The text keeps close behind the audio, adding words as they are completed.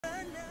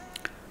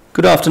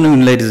Good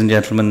afternoon, ladies and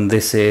gentlemen.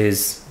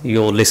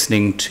 You're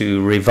listening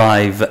to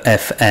Revive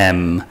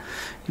FM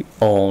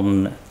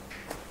on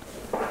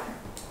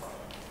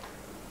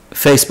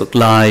Facebook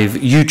Live,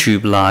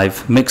 YouTube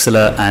Live,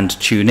 Mixlr and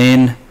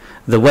TuneIn.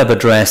 The web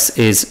address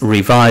is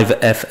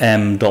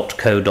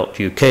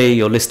revivefm.co.uk.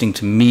 You're listening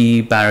to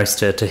me,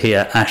 Barrister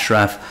Tahir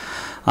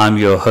Ashraf. I'm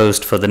your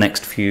host for the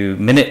next few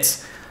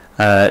minutes.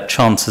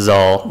 Chances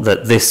are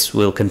that this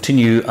will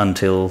continue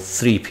until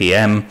 3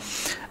 p.m.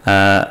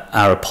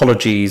 Our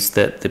apologies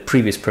that the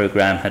previous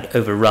program had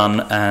overrun,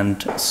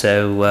 and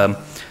so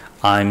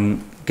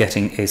I'm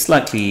getting a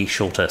slightly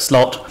shorter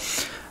slot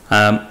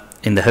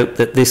in the hope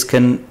that this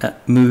can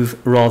move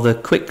rather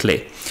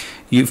quickly.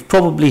 You've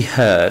probably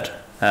heard,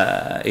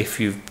 if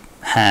you've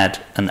had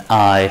an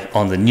eye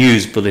on the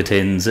news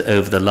bulletins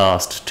over the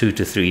last 2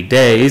 to 3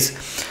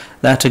 days,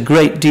 that a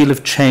great deal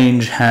of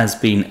change has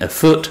been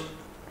afoot.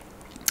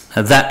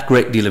 That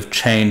great deal of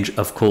change,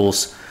 of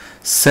course,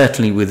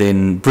 certainly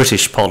within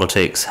British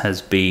politics,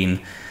 has been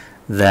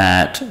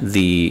that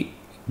the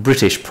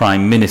British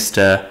Prime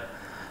Minister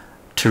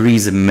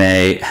Theresa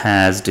May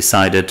has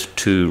decided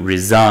to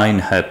resign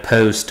her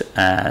post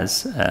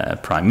as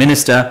Prime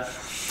Minister.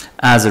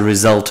 As a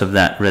result of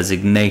that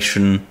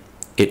resignation,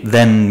 it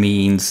then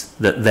means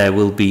that there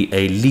will be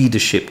a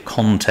leadership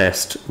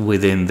contest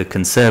within the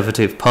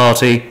Conservative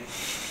Party.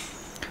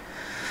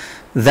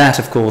 That,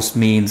 of course,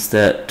 means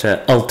that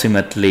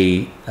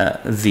ultimately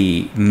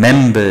the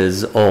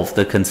members of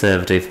the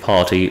Conservative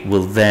Party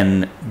will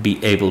then be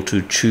able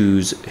to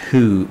choose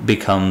who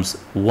becomes,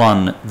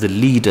 one, the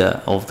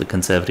leader of the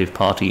Conservative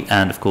Party,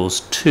 and, of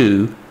course,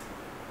 two,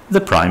 the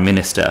Prime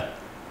Minister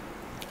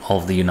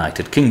of the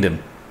United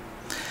Kingdom.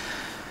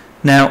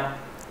 Now,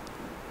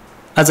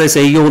 as I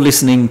say, you're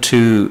listening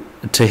to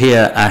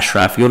Tahir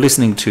Ashraf. You're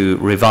listening to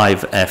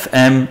Revive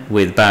FM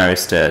with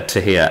Barrister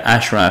Tahir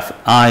Ashraf.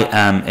 I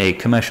am a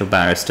commercial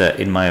barrister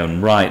in my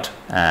own right,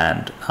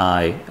 and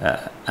I,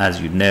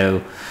 as you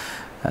know,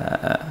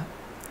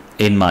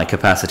 in my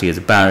capacity as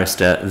a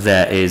barrister,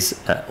 there is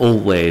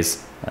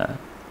always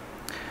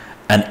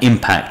an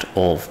impact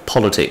of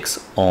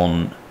politics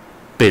on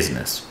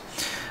business.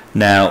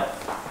 Now,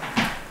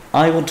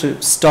 I want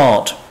to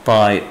start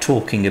by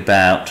talking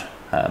about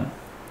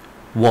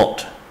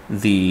what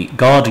the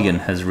Guardian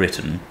has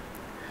written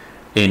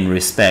in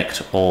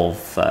respect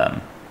of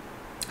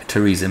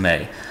Theresa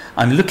May.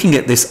 I'm looking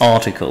at this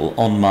article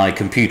on my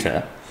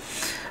computer,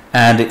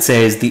 and it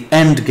says the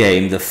end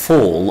game, the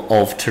fall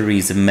of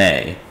Theresa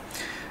May.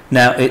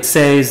 Now it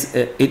says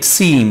it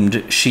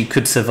seemed she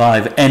could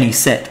survive any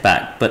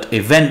setback, but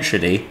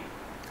eventually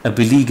a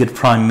beleaguered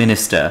Prime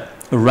Minister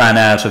ran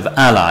out of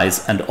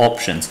allies and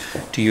options.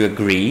 Do you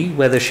agree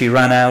whether she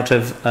ran out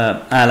of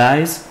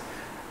allies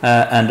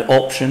and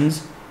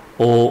options?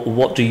 Or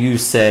what do you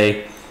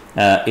say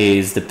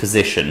is the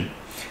position?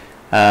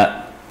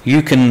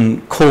 You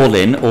can call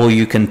in or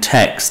you can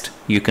text.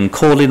 You can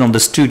call in on the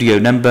studio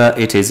number.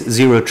 It is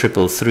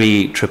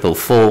 0333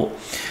 444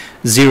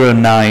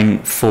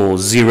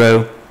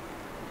 0940.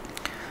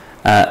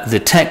 The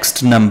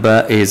text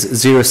number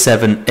is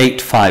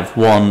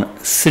 07851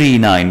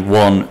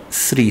 391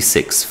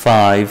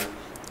 365.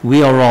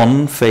 We are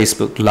on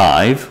Facebook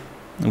Live.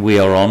 We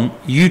are on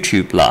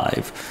YouTube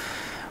Live.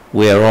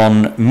 We are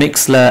on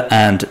Mixlr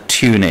and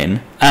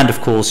TuneIn, and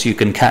of course you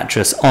can catch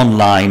us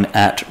online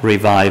at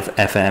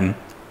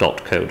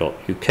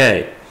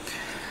revivefm.co.uk.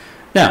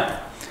 Now,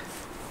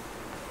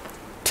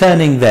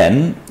 turning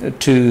then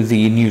to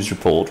the news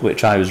report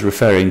which I was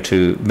referring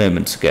to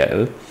moments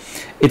ago,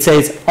 it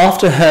says,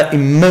 after her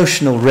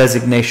emotional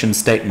resignation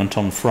statement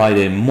on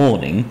Friday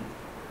morning,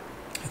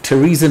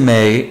 Theresa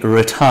May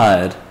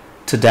retired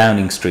to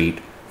Downing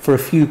Street for a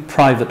few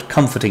private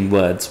comforting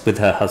words with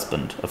her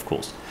husband, of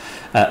course.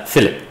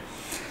 Philip.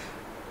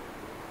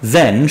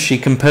 Then she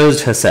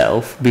composed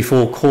herself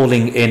before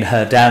calling in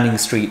her Downing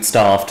Street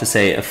staff to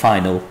say a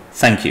final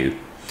thank you.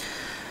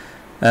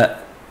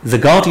 The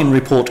Guardian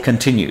report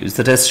continues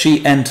that as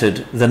she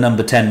entered the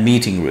number 10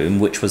 meeting room,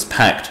 which was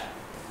packed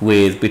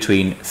with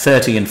between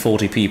 30 and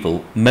 40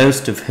 people,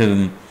 most of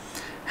whom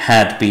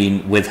had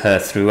been with her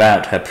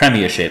throughout her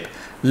premiership,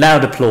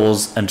 loud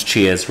applause and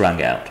cheers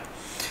rang out.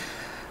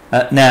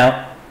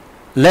 Now,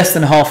 less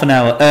than half an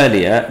hour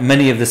earlier,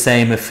 many of the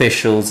same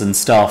officials and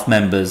staff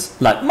members,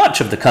 like much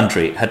of the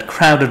country, had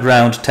crowded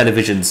round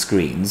televisions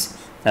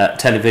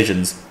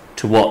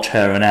to watch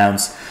her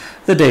announce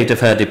the date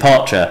of her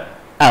departure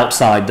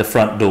outside the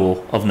front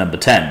door of number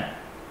 10.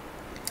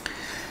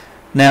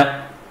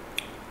 Now,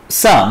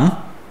 some,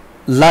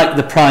 like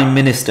the Prime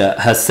Minister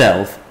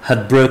herself,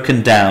 had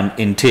broken down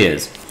in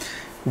tears.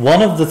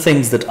 One of the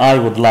things that I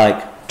would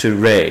like to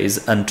raise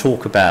and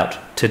talk about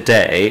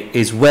today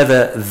is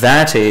whether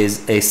that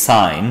is a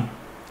sign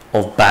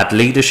of bad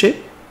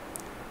leadership,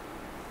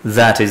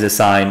 that is a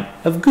sign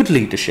of good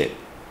leadership.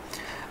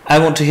 I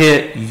want to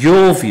hear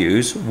your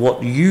views,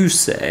 what you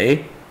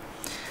say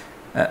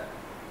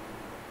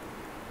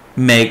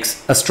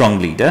makes a strong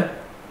leader.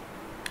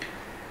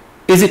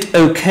 Is it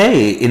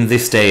okay in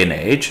this day and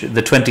age,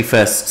 the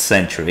 21st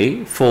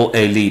century, for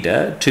a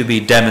leader to be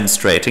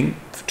demonstrating,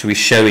 to be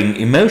showing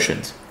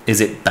emotions?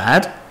 Is it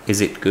bad?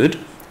 Is it good?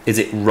 Is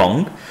it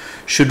wrong?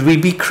 Should we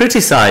be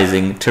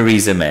criticizing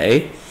Theresa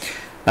May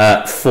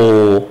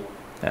for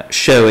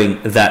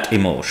showing that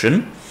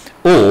emotion?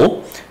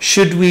 Or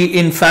should we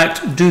in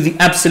fact do the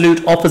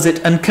absolute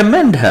opposite and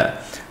commend her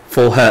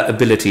for her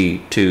ability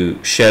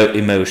to show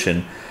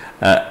emotion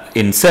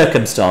in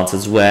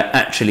circumstances where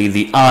actually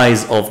the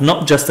eyes of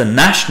not just the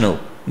national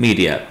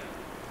media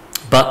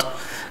but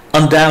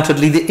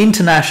undoubtedly the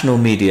international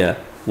media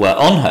were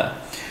on her?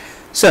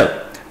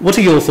 So, what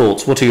are your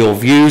thoughts? What are your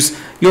views?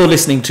 You're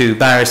listening to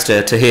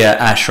Barrister Tahir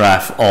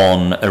Ashraf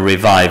on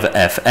Revive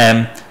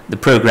FM. The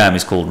program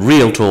is called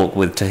Real Talk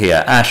with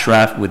Tahir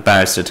Ashraf, with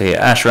Barrister Tahir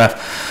Ashraf.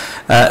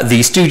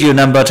 The studio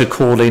number to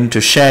call in to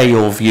share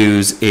your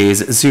views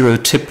is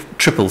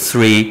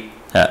 0333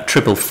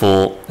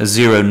 444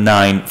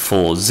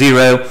 0940.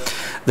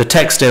 The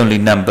text only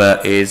number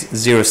is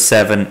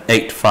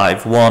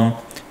 07851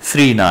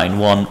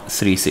 391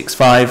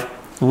 365.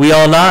 We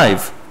are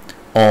live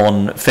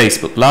on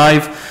Facebook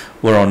Live,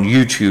 we're on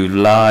YouTube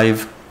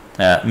Live,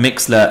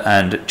 Mixler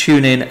and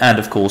TuneIn, and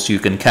of course you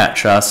can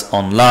catch us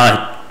online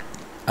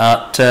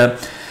at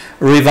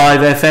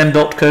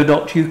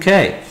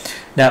revivefm.co.uk.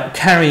 Now,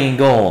 carrying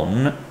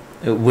on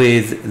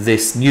with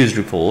this news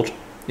report,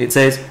 it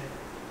says,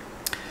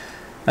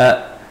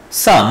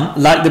 some,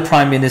 like the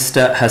Prime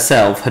Minister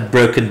herself, had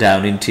broken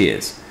down in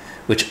tears,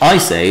 which I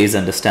say is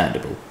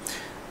understandable.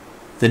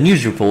 The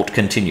news report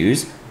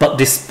continues, but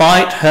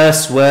despite her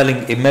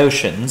swirling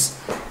emotions,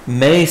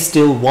 May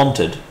still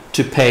wanted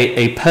to pay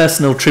a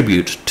personal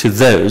tribute to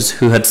those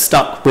who had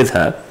stuck with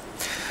her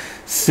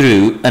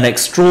through an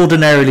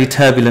extraordinarily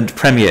turbulent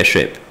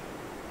premiership.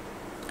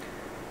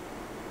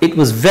 It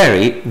was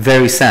very,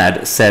 very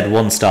sad, said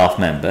one staff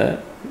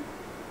member.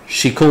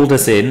 She called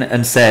us in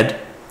and said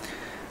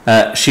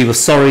she was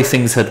sorry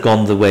things had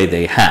gone the way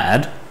they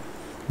had,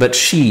 but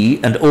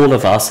she and all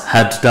of us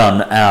had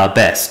done our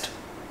best.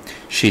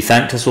 She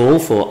thanked us all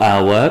for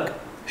our work.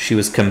 She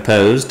was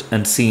composed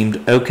and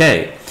seemed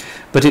okay,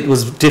 but it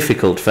was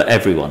difficult for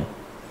everyone.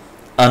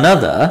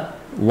 Another,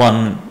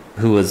 one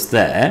who was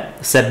there,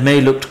 said May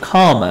looked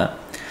calmer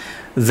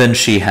than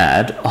she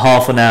had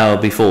half an hour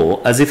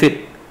before, as if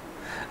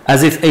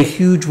a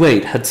huge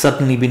weight had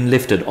suddenly been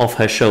lifted off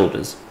her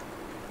shoulders.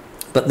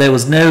 But there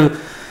was no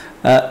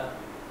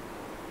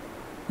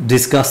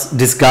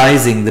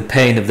disguising the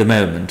pain of the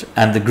moment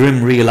and the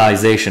grim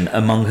realization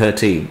among her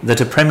team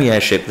that a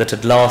premiership that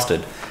had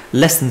lasted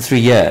less than 3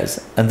 years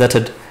and that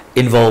had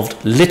involved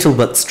little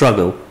but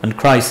struggle and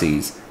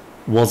crises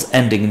was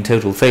ending in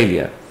total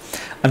failure.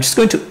 I'm just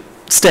going to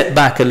step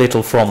back a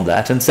little from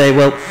that and say,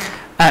 well,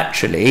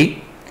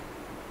 actually,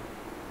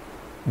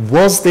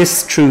 was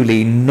this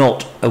truly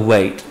not a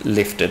weight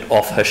lifted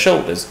off her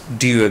shoulders?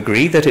 Do you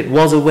agree that it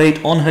was a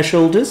weight on her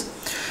shoulders?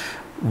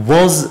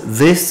 Was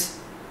this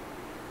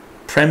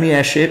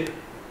premiership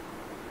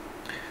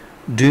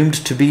doomed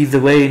to be the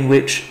way in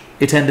which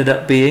it ended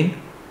up being?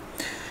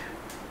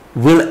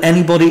 Will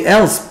anybody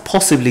else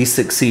possibly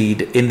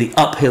succeed in the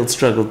uphill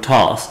struggle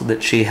task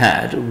that she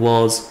had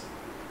was,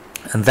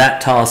 and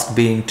that task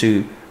being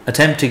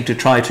attempting to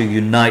try to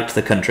unite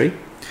the country,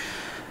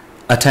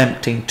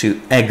 attempting to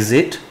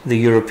exit the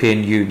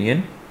European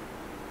Union,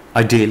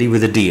 ideally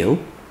with a deal.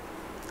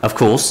 Of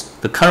course,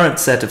 the current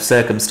set of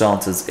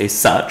circumstances is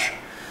such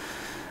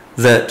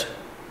that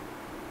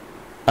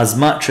as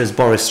much as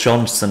Boris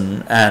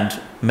Johnson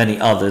and many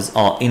others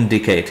are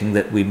indicating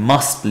that we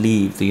must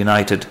leave the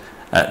United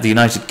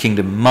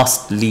Kingdom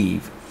must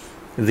leave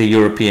the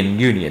European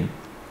Union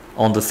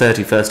on the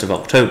 31st of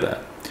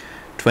October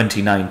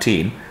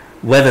 2019,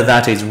 whether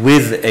that is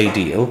with a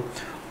deal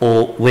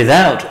or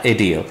without a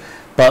deal.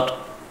 But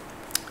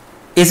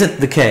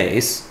isn't the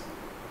case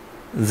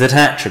that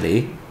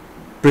actually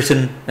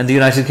Britain and the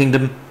United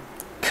Kingdom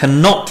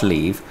cannot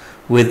leave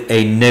with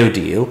a no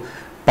deal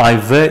by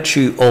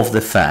virtue of the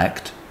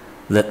fact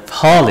that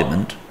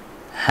Parliament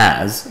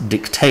has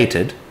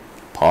dictated,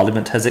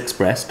 Parliament has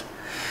expressed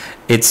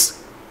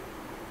its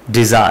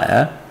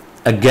desire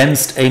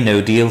against a no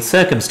deal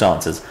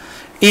circumstances?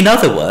 In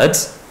other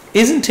words,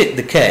 isn't it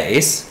the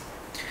case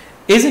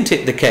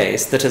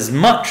that as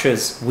much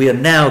as we are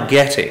now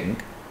getting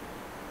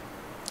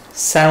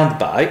sound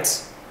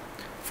bites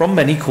from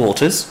many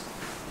quarters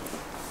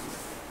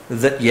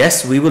that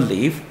yes, we will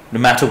leave no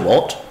matter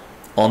what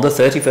on the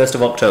 31st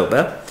of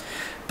October,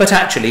 but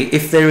actually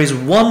if there is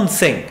one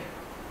thing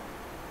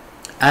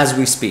as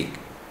we speak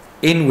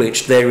in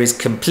which there is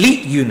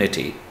complete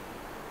unity,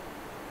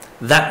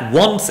 that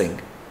one thing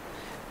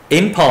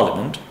in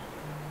Parliament,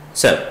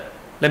 so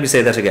let me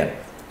say that again,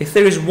 if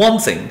there is one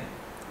thing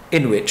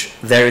in which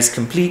there is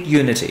complete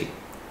unity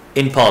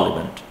in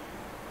Parliament,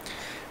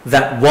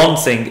 that one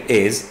thing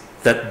is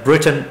that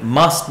Britain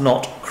must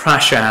not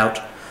crash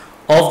out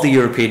of the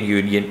European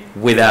Union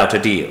without a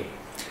deal.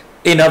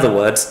 In other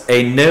words,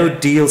 a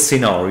no-deal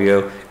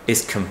scenario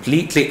is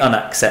completely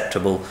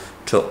unacceptable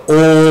to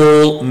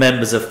all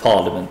members of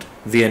Parliament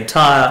the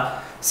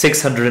entire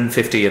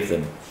 650 of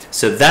them.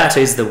 So that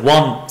is the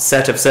one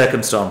set of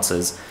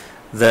circumstances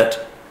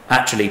that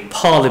actually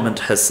Parliament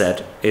has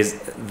said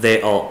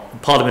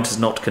Parliament is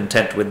not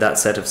content with that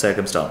set of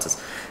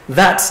circumstances.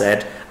 That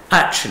said,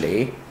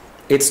 actually,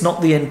 it's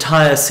not the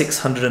entire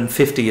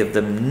 650 of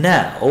them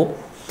now,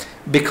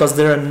 because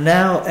there are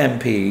now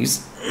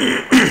MPs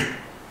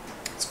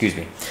excuse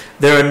me,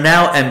 there are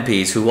now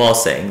MPs who are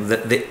saying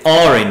that they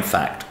are in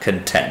fact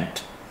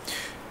content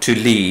to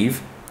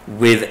leave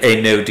with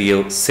a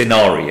no-deal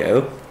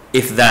scenario,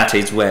 if that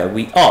is where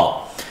we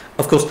are.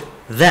 Of course,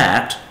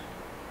 that,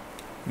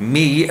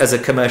 me as a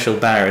commercial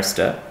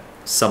barrister,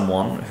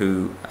 someone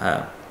who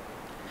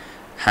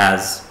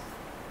has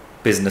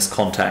business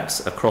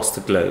contacts across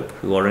the globe,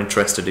 who are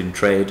interested in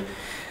trade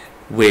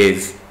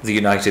with the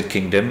United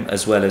Kingdom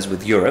as well as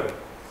with Europe,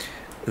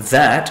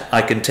 that,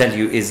 I can tell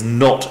you, is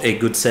not a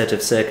good set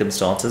of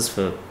circumstances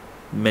for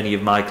many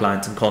of my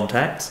clients and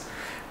contacts,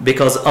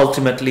 because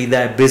ultimately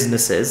their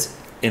businesses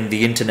in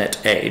the internet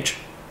age,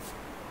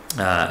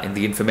 in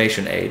the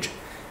information age,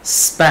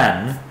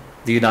 span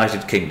the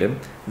United Kingdom.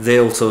 They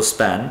also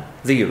span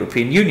the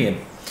European Union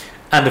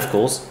and, of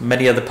course,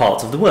 many other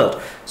parts of the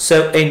world.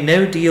 So a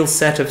no-deal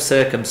set of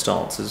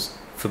circumstances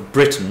for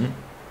Britain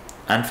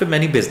and for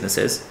many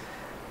businesses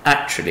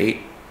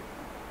actually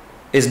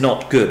is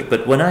not good.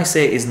 But when I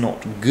say is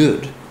not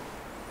good,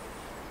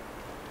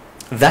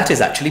 that is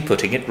actually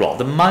putting it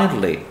rather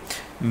mildly.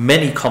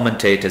 Many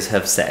commentators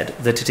have said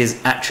that it is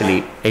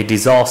actually a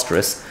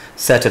disastrous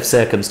set of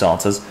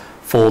circumstances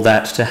for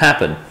that to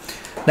happen.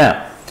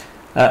 Now,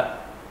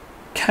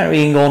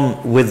 carrying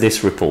on with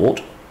this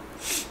report,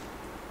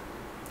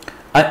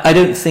 I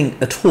don't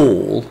think at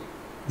all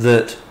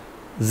that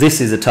this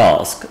is a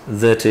task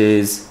that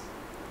is,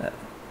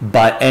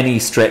 by any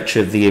stretch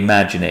of the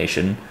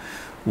imagination,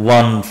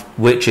 one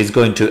which is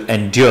going to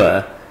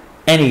endure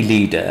any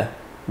leader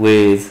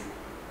with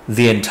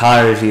the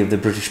entirety of the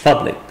British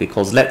public,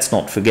 because let's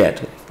not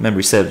forget, if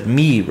memory serves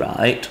me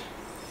right,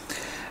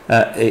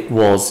 it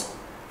was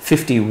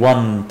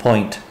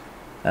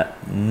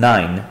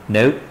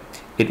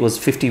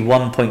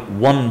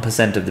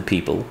 51.1% of the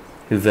people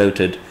who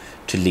voted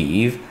to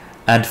leave,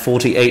 and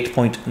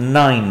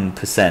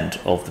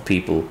 48.9% of the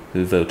people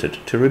who voted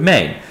to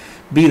remain.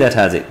 Be that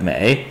as it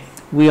may,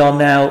 we are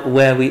now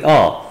where we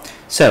are.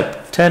 So,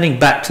 turning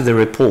back to the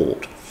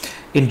report,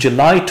 in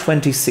July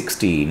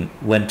 2016,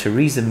 when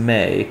Theresa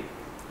May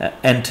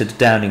entered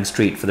Downing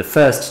Street for the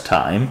first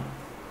time,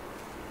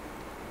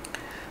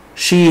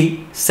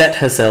 she set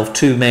herself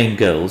two main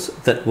goals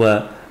that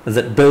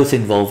both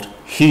involved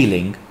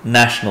healing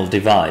national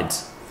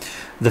divides.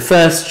 The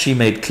first, she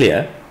made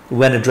clear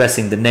when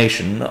addressing the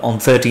nation on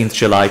 13th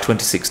July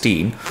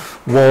 2016,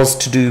 was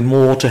to do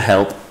more to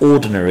help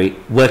ordinary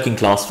working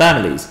class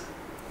families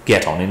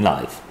get on in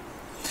life.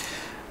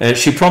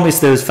 She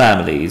promised those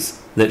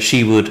families that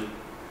she would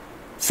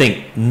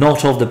think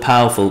not of the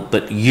powerful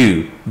but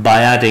you,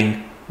 by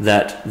adding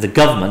that the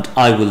government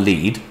I will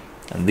lead,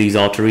 and these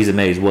are Theresa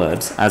May's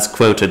words, as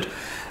quoted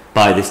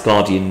by this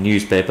Guardian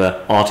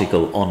newspaper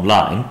article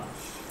online.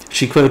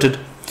 She quoted,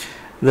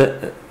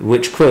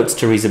 which quotes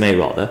Theresa May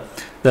rather,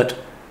 that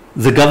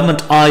the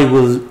government I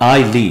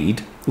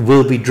lead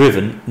will be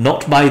driven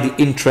not by the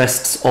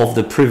interests of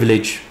the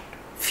privileged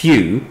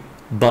few,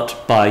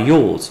 but by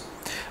yours.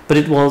 But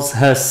it was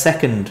her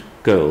second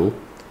goal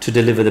to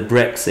deliver the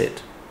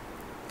Brexit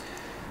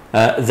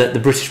that the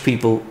British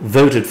people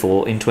voted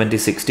for in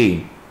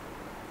 2016.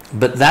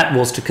 But that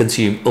was to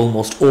consume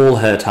almost all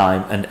her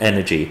time and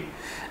energy,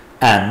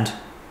 and,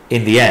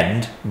 in the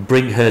end,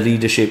 bring her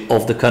leadership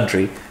of the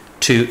country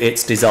to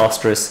its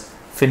disastrous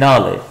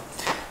finale.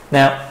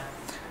 Now,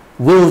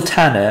 Will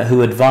Tanner,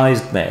 who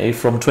advised May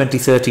from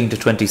 2013 to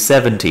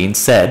 2017,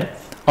 said,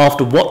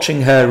 after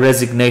watching her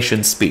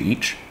resignation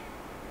speech,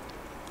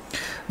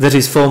 that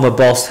his former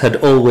boss had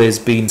always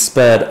been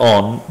spurred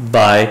on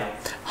by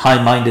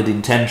high-minded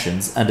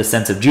intentions and a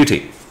sense of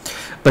duty.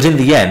 But in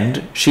the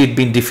end, she had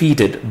been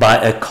defeated by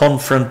a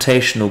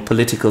confrontational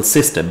political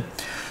system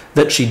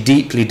that she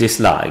deeply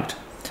disliked,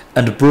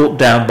 and brought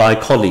down by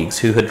colleagues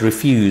who had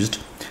refused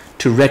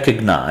to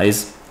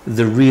recognise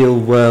the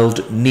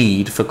real-world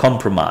need for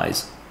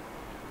compromise.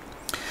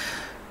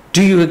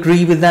 Do you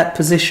agree with that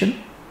position?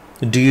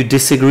 Do you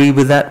disagree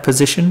with that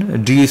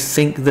position? Do you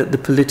think that the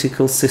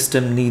political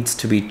system needs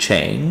to be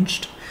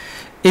changed?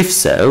 If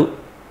so,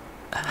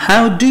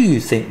 how do you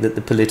think that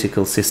the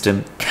political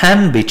system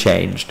can be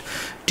changed?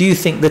 Do you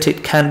think that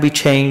it can be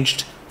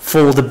changed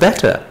for the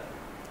better?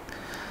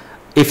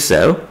 If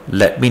so,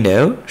 let me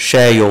know.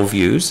 Share your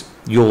views.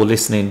 You're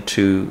listening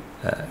to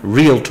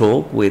Real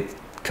Talk with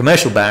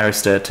Commercial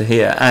Barrister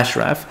Tahir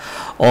Ashraf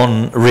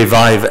on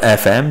Revive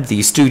FM.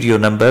 The studio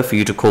number for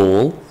you to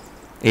call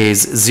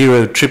is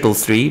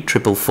 0333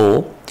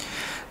 444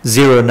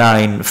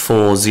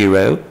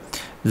 0940.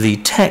 The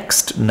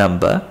text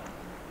number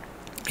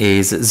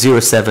is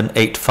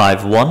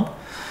 07851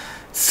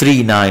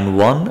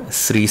 391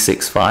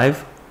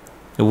 365.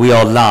 We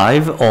are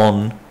live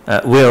on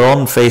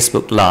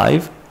Facebook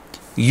Live.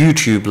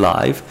 YouTube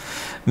Live,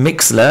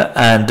 Mixler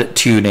and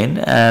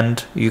TuneIn,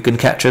 and you can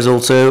catch us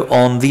also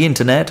on the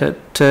internet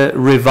at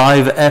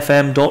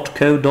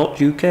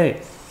revivefm.co.uk.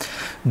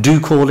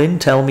 Do call in,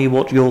 tell me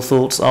what your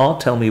thoughts are,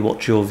 tell me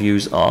what your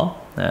views are,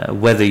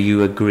 whether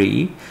you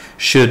agree,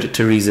 should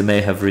Theresa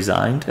May have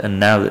resigned, and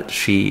now that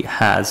she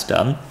has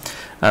done,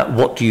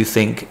 what do you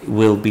think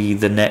will be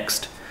the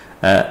next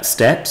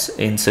steps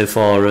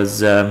insofar as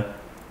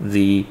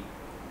the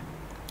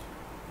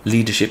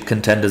leadership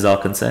contenders are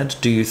concerned?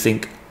 Do you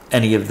think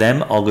any of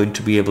them are going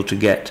to be able to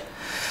get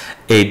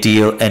a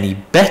deal any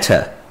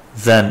better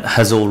than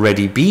has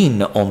already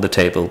been on the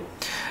table?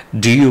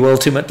 Do you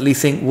ultimately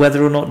think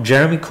whether or not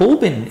Jeremy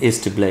Corbyn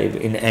is to blame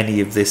in any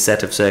of this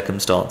set of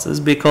circumstances?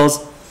 Because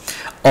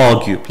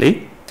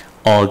arguably,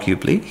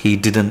 he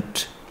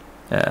didn't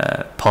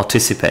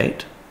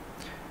participate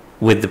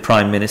with the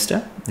Prime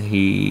Minister.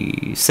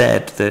 He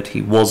said that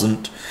he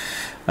wasn't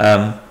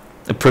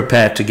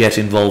prepared to get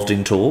involved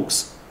in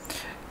talks.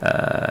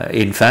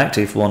 In fact,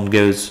 if one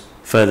goes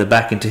further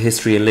back into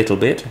history a little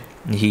bit,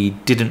 he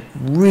didn't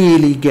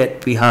really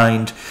get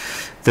behind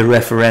the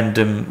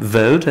referendum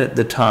vote at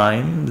the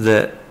time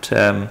that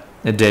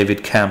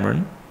David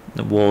Cameron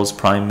was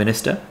Prime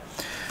Minister.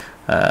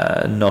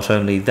 Not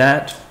only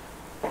that,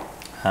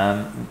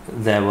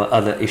 there were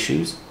other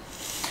issues.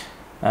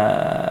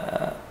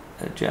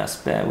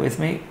 Just bear with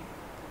me.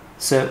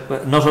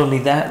 So, not only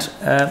that,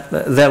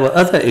 there were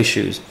other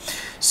issues.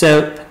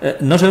 So,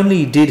 not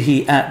only did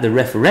he at the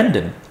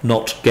referendum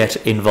not get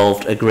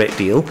involved a great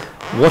deal,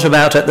 what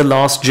about at the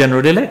last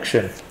general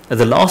election?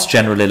 The last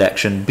general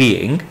election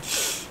being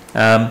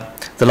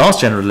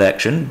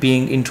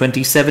in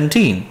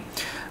 2017.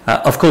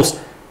 Of course,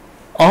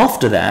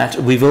 after that,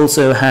 we've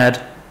also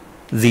had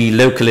the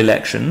local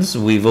elections.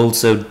 We've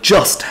also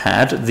just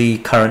had the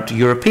current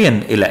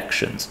European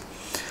elections.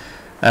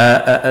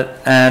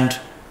 And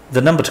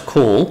the number to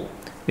call,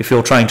 if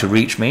you're trying to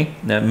reach me,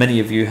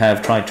 many of you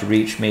have tried to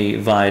reach me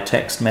via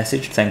text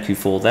message. Thank you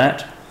for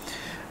that.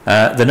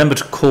 The number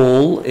to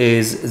call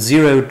is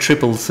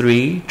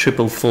 0333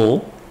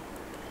 444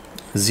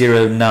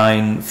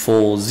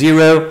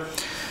 0940.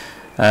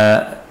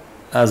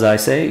 As I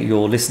say,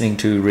 you're listening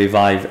to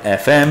Revive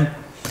FM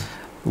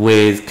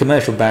with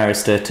commercial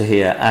barrister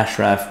Tahir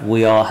Ashraf.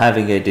 We are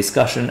having a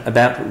discussion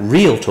about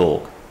Real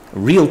Talk.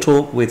 Real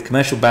Talk with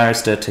commercial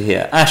barrister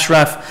Tahir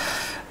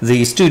Ashraf.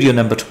 The studio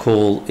number to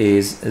call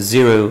is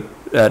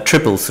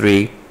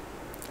 0333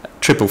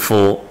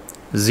 444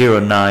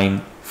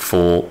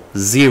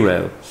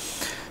 0940.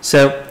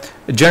 So,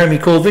 Jeremy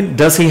Corbyn,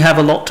 does he have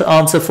a lot to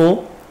answer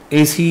for?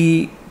 Is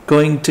he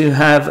going to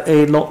have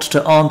a lot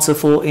to answer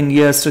for in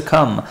years to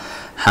come?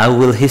 How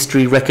will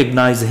history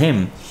recognise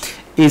him?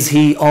 Is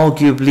he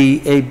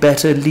arguably a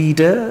better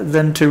leader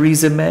than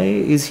Theresa May?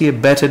 Is he a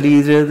better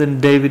leader than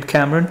David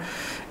Cameron?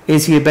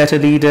 Is he a better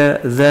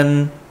leader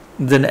than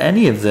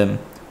any of them?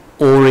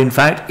 Or in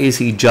fact, is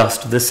he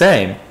just the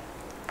same?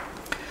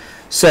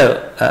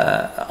 So,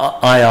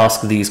 I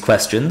ask these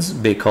questions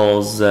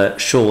because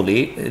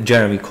surely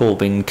Jeremy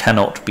Corbyn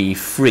cannot be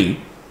free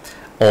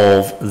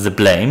of the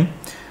blame,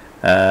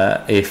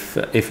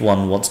 if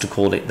one wants to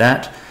call it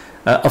that.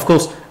 Of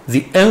course,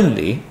 the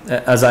only,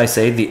 as I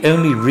say, the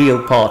only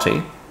real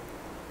party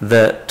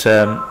that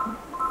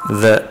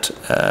that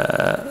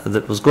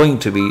was going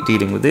to be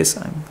dealing with this.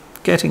 I'm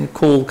getting a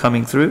call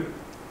coming through.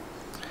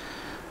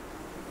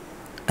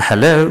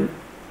 Hello.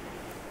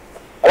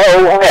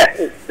 Hello,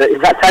 is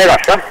that Tahir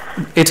Ashraf?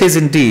 It is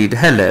indeed.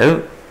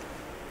 Hello.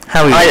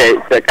 How are you?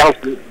 Hi, it's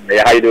Councillor.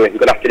 How are you doing?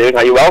 Good afternoon.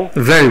 Are you well?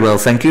 Very well,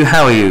 thank you.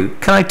 How are you?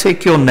 Can I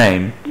take your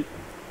name?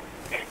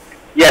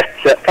 Yes,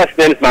 first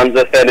name is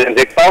Manza, third name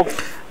is Iqbal.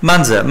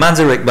 Manza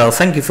Iqbal,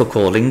 thank you for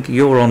calling.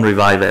 You're on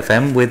Revive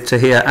FM with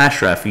Tahir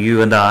Ashraf.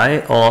 You and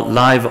I are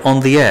live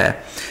on the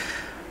air.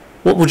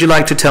 What would you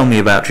like to tell me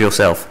about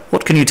yourself?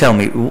 What can you tell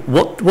me?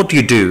 What do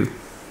you do?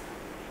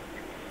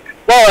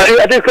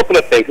 Well, I do a couple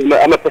of things.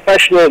 I'm a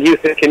professional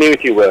youth and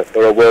community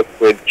worker. I work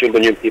with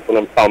children, young people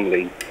and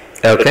families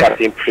to try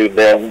to improve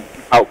their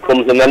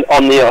outcomes. And then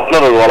on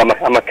another role,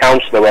 I'm a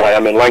counsellor where I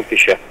am in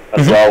Lancashire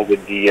as well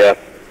with the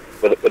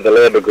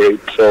Labour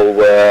group.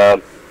 So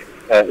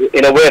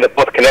in a way they're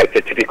both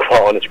connected, to be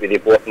quite honest with you,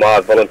 both my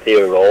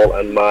volunteer role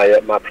and my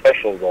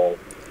professional role.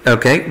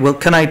 Okay, well,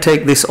 can I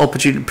take this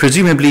opportunity?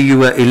 Presumably you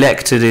were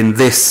elected in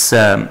this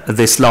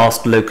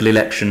last local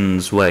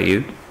elections, were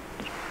you?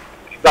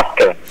 That's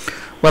correct.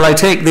 Well, I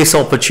take this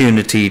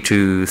opportunity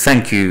to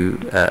thank you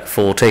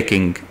for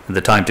taking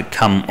the time to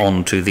come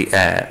onto the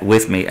air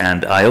with me,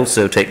 and I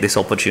also take this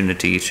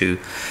opportunity to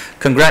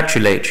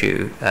congratulate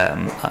you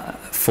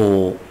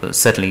for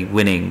certainly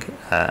winning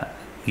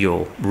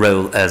your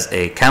role as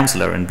a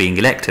councillor and being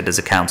elected as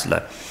a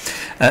councillor.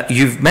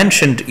 You've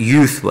mentioned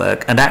youth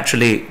work, and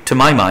actually, to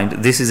my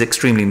mind, this is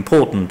extremely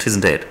important,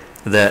 isn't it?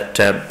 That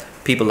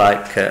people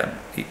like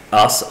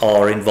us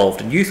are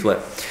involved in youth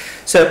work.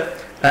 So,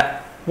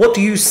 what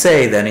do you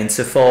say then,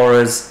 insofar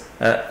as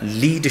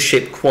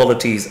leadership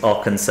qualities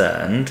are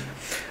concerned?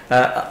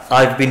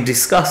 I've been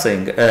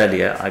discussing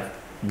earlier, I've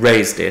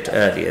raised it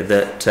earlier,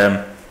 that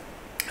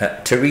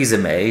Theresa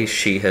May,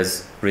 she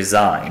has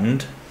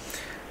resigned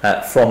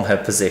from her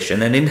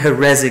position, and in her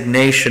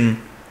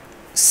resignation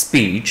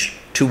speech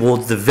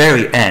towards the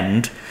very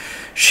end,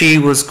 she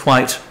was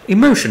quite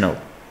emotional.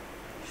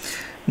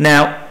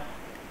 Now,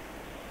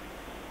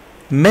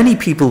 many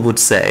people would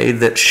say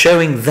that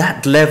showing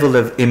that level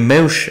of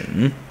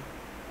emotion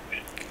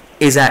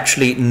is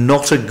actually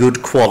not a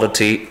good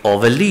quality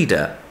of a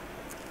leader.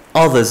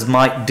 Others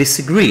might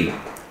disagree.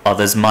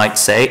 Others might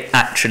say,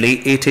 actually,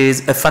 it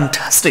is a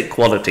fantastic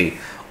quality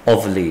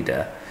of a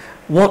leader.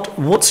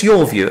 What's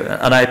your view?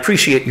 And I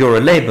appreciate you're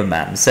a Labour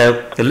man,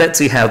 so let's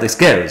see how this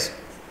goes.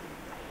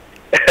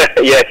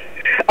 Yes.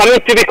 I mean,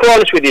 to be quite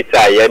honest with you,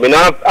 Tahir, I mean,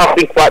 I've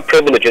been quite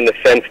privileged in the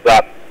sense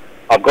that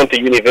I've gone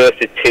to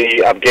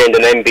university, I've gained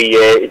an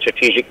MBA in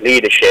strategic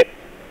leadership.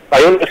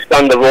 I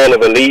understand the role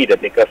of a leader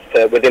because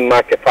within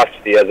my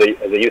capacity as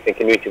a youth and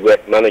community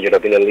work manager,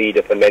 I've been a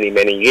leader for many,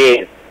 many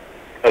years.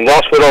 And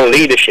whilst we're on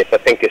leadership, I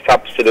think it's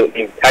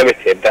absolutely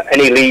imperative that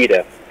any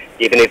leader,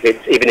 even if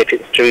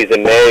it's Theresa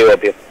May or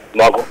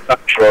Margaret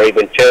Thatcher or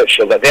even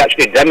Churchill, that they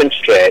actually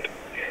demonstrate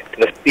to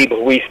the people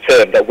who we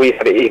serve that we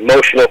have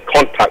emotional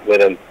contact with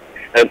them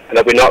and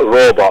that we're not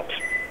robots.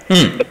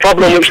 The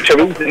problem which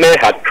Theresa May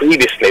had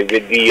previously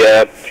with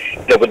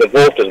the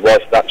voters was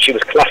that she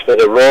was classed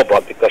as a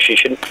robot because she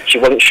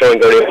wasn't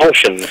showing her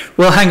emotions.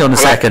 Well, hang on a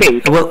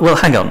second. Well,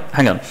 hang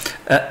on.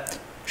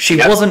 She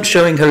wasn't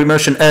showing her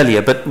emotion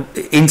earlier, but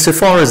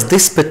insofar as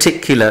this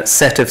particular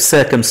set of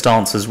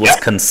circumstances was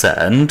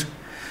concerned,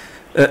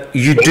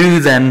 you do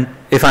then,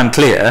 if I'm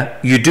clear,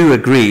 you do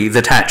agree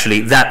that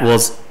actually that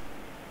was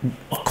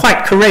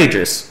quite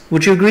courageous.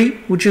 Would you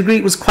agree? Would you agree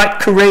it was quite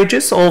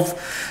courageous of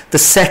the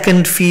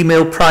second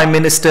female Prime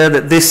Minister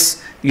that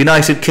this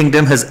United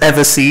Kingdom has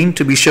ever seen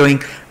to be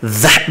showing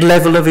that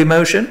level of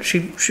emotion? She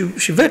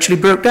virtually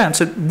broke down.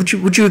 So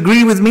would you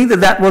agree with me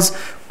that that was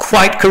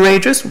quite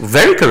courageous,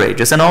 very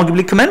courageous, and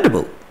arguably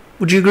commendable?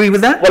 Would you agree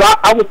with that? Well,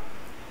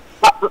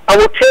 I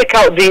would take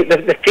out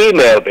the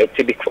female bit,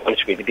 to be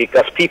honest with you,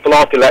 because people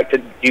aren't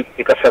elected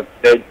because of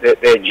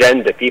their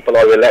gender. People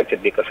are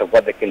elected because of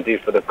what they can do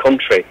for the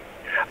country.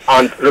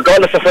 And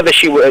regardless of whether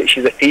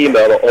she's a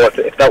female or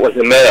if that was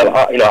a male,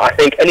 I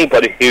think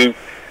anybody who,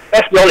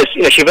 let's be honest,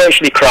 she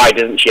virtually cried,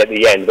 didn't she, at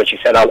the end when she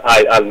said,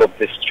 "I love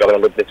this job and I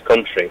love this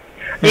country."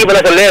 Even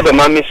as a Labour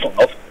man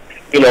myself,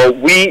 we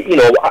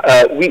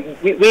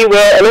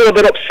were a little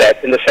bit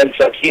upset in the sense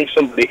of seeing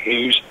somebody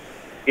who's,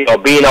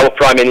 being our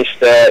Prime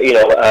Minister,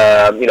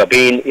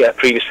 being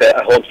previous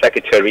Home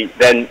Secretary,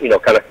 then,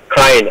 kind of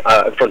crying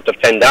in front of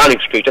 10 Downing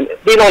Street. And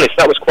being honest,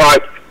 that was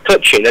quite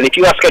touching. And if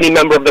you ask any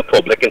member of the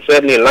public, and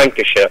certainly in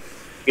Lancashire,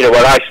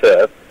 where I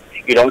serve,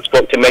 I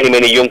spoke to many,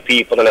 many young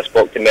people, and I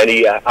spoke to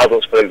many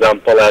adults, for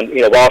example, and,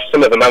 while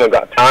some of them haven't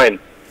got time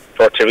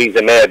for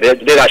Theresa May, they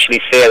did actually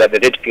say that they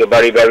did feel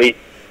very, very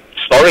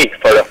sorry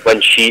for her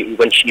when she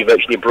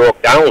virtually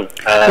broke down.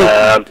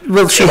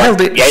 She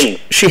held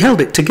it. She held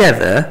it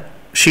together.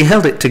 She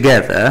held it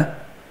together.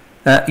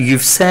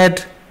 You've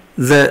said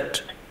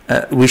that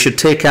we should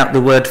take out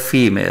the word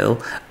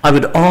female. I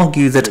would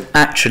argue that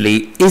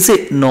actually, is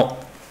it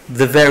not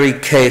the very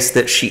case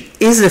that she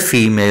is a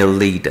female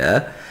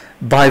leader,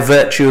 by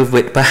virtue of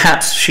which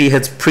perhaps she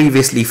has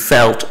previously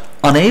felt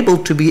unable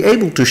to be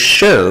able to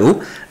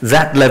show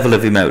that level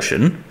of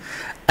emotion,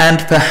 and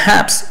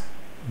perhaps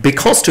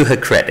because, to her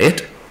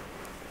credit,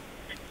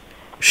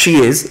 she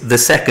is the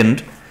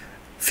second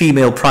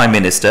female Prime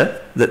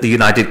Minister that the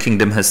United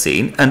Kingdom has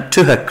seen, and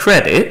to her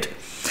credit,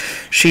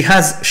 she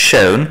has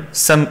shown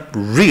some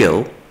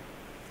real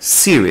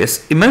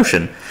serious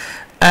emotion.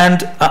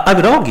 And I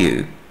would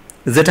argue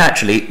that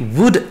actually,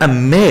 would a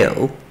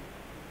male,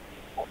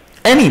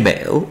 any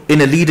male in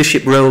a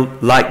leadership role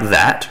like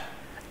that,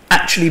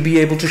 actually be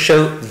able to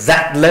show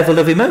that level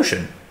of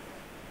emotion?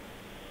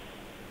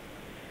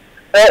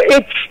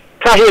 It's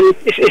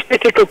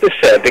difficult to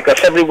say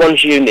because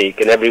everyone's unique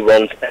and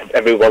everyone's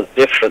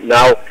different.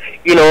 Now,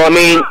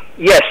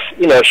 yes,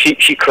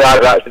 she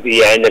cried out at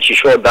the end and she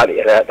showed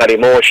that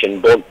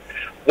emotion, but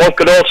one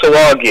could also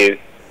argue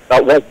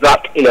that was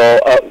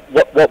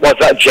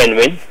that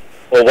genuine,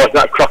 or was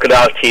that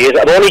crocodile tears?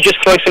 I'm only just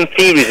throwing some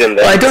theories in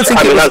there. I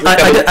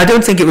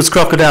don't think it was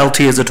crocodile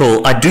tears at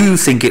all. I do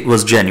think it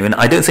was genuine.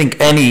 I don't think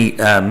any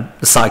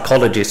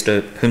psychologist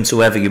or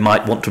whomsoever you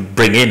might want to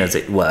bring in, as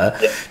it were,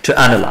 to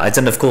analyse.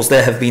 And of course,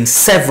 there have been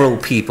several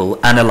people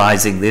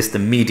analysing this. The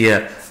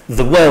media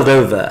the world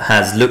over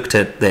has looked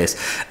at this.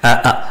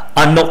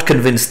 I'm not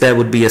convinced there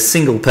would be a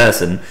single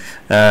person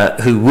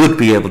who would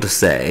be able to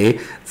say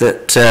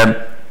that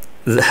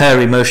her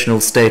emotional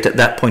state at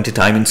that point in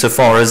time,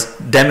 insofar as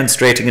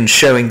demonstrating and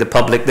showing the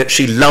public that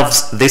she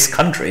loves this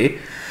country,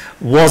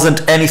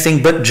 wasn't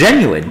anything but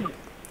genuine.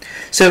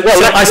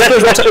 I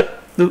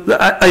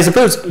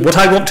suppose what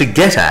I want to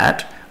get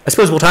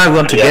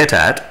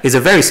at is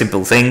a very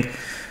simple thing.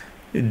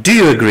 Do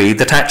you agree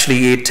that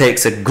actually it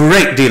takes a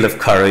great deal of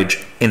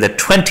courage in the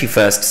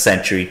 21st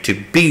century to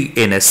be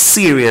in a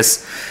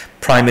serious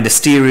prime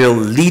ministerial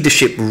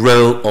leadership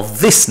role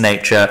of this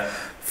nature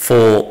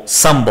for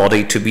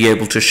somebody to be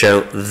able to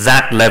show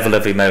that level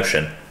of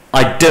emotion.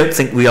 I don't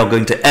think we are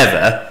going to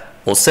ever,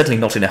 or certainly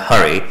not in a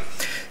hurry,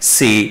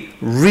 see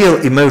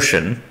real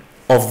emotion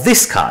of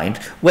this kind,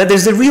 where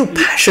there's a real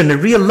passion, a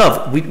real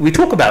love. We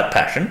talk about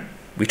passion,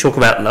 we talk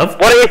about love.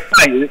 What I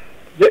find,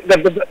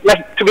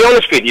 to be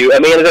honest with you, I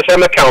mean, as I say,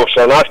 I'm a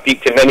counsellor, and I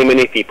speak to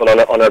many people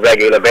on a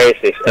regular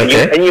basis. And,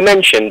 you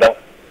mentioned that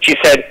she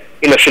said,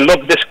 you know, she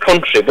loved this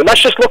country, but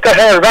let's just look at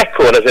her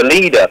record as a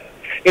leader.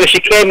 You know,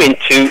 she came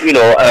into, you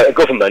know, a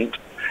government,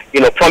 you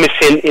know,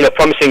 promising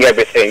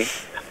everything.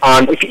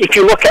 And if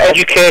you look at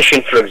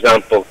education, for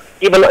example,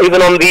 even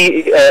on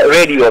the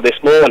radio this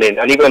morning,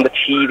 and even on the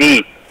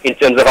TV, in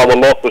terms of our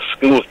local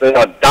schools, they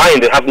are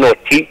dying. They have no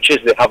teachers,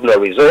 they have no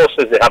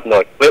resources, they have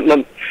no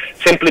equipment,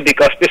 simply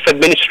because this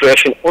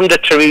administration under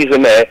Theresa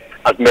May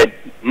has made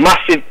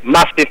massive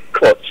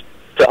cuts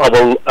to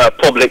our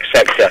public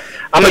sector.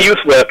 I'm a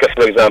youth worker,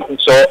 for example,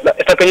 so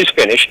if I can just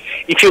finish,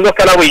 if you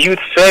look at our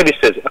youth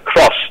services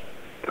across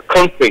the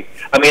country,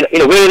 I mean, you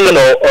know, we're in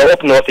the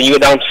up north and you're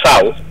down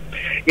south,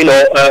 you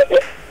know,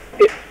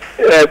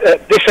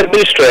 this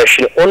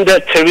administration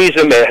under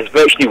Theresa May has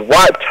virtually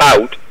wiped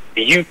out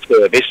the youth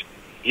service,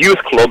 youth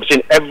clubs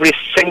in every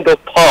single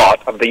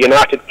part of the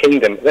United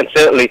Kingdom, and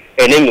certainly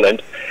in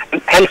England. And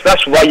hence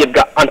that's why you've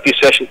got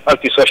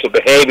antisocial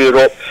behaviour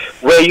up.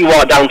 Where you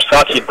are down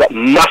south, you've got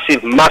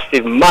massive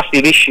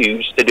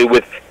issues to do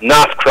with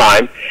knife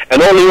crime.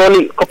 And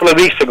only a couple of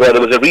weeks ago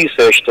there was a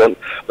research done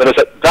where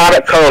there's a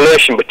direct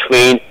correlation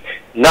between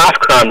knife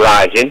crime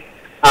rising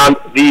and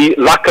the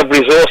lack of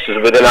resources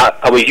within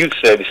our youth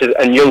services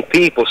and young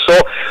people.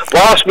 So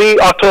whilst we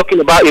are talking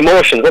about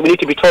emotions, what we need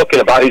to be talking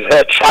about is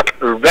her track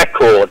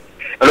record.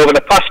 And over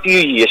the past few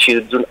years, she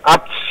has done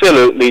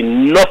absolutely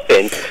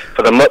nothing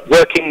for the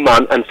working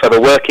man and for the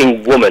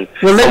working woman.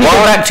 Well, let me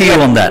get back to you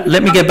on that.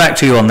 Let me get back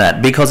to you on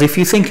that, because if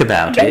you think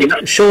about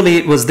it, surely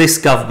it was this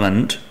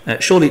government, and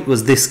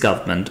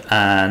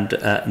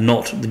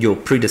not your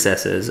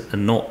predecessors,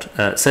 and not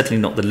certainly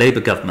not the Labour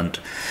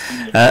government,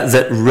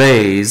 that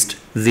raised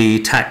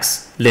the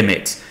tax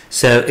limits.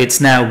 So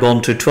it's now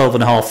gone to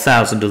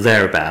 12,500 or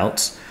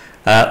thereabouts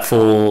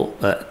for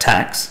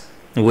tax,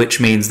 which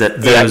means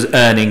that those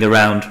earning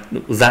around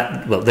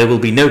that, well, there will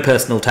be no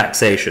personal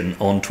taxation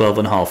on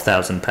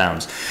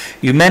 £12,500.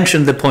 You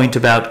mentioned the point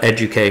about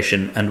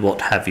education and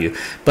what have you,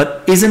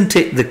 but isn't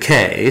it the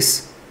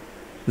case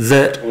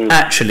that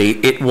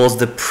actually it was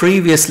the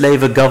previous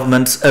Labour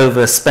government's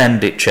over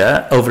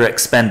expenditure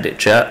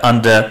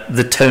under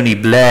the Tony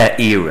Blair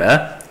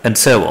era and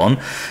so on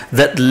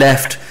that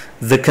left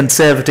the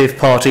Conservative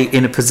Party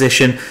in a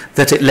position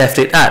that it left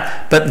it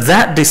at? But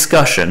that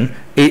discussion,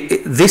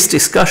 this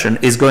discussion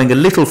is going a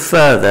little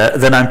further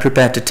than I'm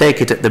prepared to take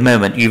it at the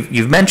moment.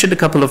 You've mentioned a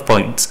couple of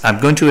points.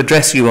 I'm going to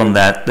address you on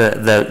that,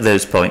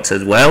 those points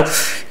as well.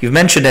 You've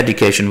mentioned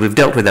education. We've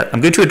dealt with that. I'm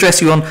going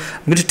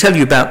to tell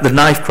you about the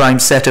knife crime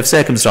set of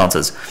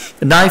circumstances.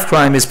 The knife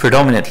crime is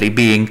predominantly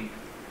being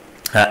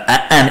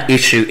an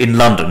issue in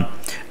London.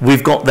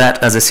 We've got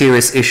that as a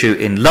serious issue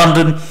in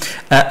London.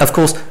 Of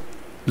course,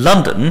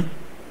 London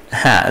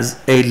has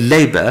a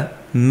Labour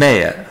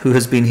mayor who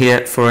has been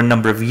here for a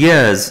number of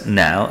years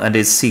now and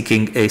is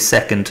seeking a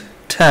second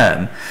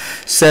term.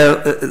 So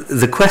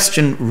the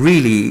question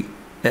really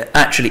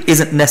actually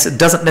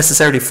doesn't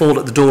necessarily fall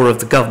at the door of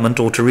the government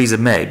or Theresa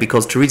May,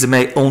 because Theresa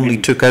May only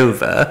took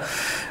over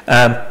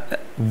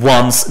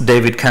once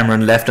David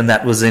Cameron left, and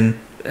that was in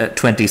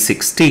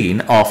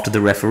 2016 after the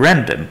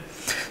referendum.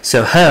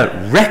 So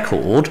her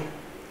record,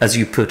 as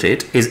you put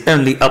it, is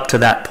only up to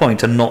that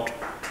point and not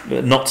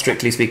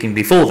strictly speaking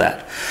before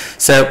that.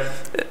 So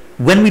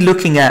when we're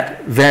looking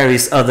at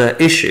various other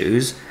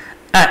issues,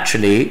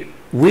 actually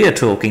we are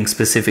talking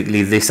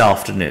specifically this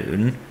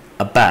afternoon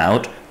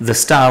about the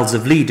styles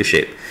of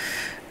leadership.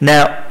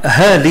 Now,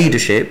 her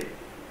leadership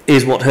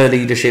is what her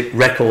leadership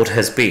record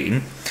has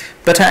been,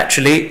 but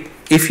actually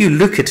if you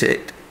look at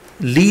it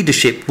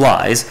leadership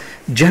wise,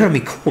 Jeremy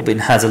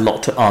Corbyn has a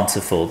lot to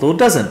answer for, though,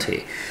 doesn't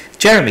he?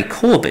 Jeremy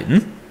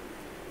Corbyn,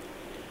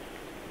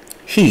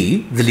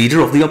 he, the leader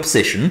of the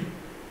opposition,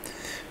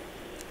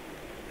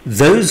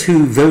 those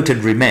who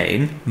voted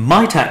Remain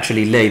might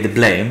actually lay the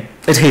blame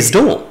at his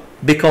door,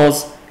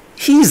 because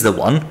he's the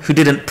one who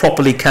didn't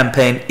properly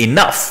campaign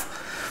enough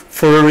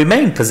for a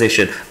Remain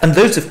position. And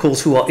those, of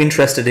course, who are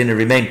interested in a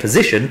Remain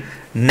position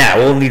now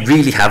only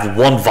really have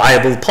one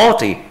viable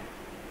party,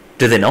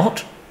 do they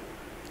not?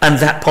 And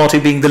that party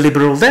being the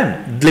Liberal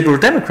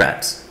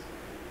Democrats.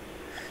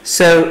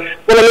 So,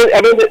 well,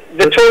 I mean,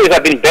 the Tories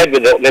have been bed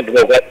with the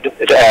Liberal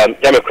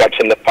Democrats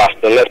in the past,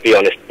 and let's be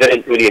honest, they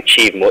didn't really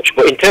achieve much.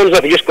 But in terms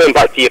of just going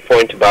back to your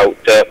point about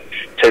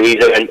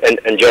Theresa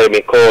and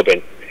Jeremy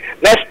Corbyn,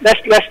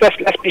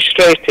 let's be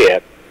straight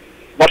here.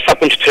 What's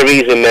happened to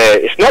Theresa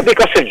May? It's not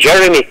because of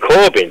Jeremy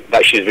Corbyn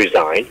that she's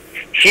resigned.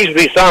 She's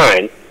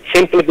resigned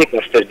simply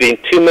because there's been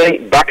too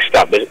many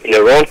backstabbers in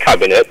her own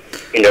cabinet,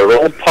 in her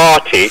own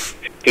party,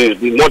 who's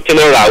been wanting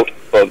her out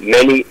for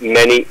many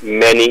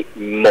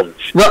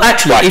months. Well,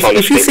 actually,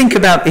 if you think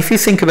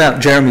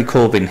about Jeremy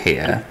Corbyn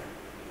here,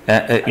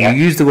 You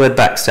use the word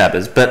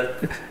backstabbers,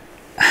 but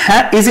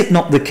is it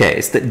not the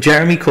case that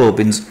Jeremy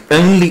Corbyn's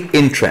only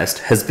interest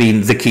has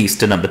been the keys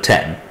to number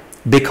 10?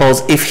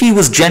 Because if he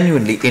was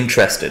genuinely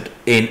interested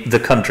in the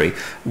country,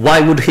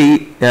 why would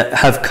he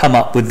have come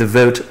up with the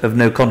vote of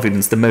no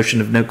confidence, the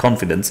motion of no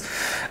confidence,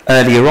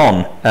 earlier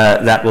on?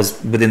 That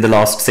was within the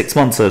last 6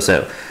 months or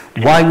so.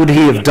 Why would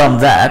he have done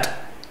that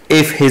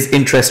if his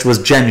interest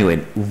was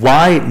genuine?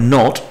 Why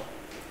not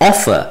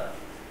offer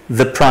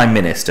the Prime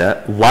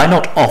Minister, why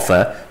not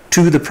offer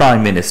to the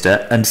Prime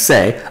Minister and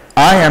say,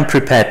 I am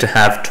prepared to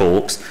have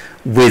talks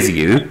with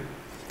you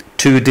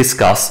to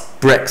discuss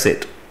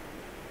Brexit?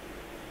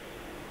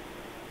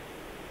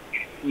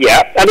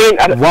 Yeah, I mean...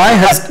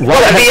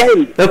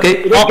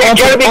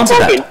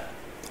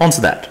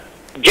 Answer that.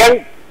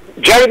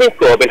 Jeremy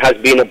Corbyn has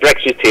been a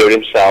Brexiteer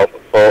himself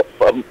for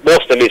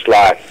most of his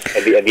life,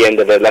 at the end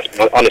of it, let's be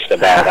honest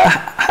about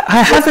that.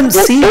 I haven't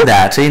seen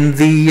that in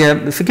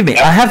the... forgive me,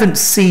 I haven't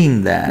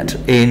seen that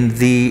in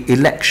the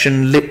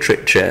election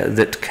literature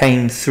that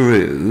came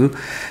through,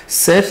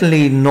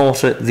 certainly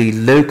not at the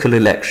local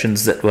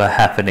elections that were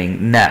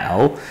happening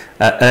now,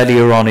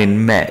 earlier on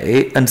in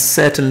May, and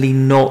certainly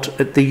not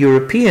at the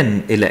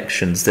European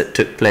elections that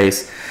took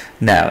place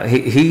now.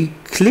 He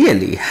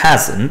clearly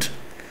hasn't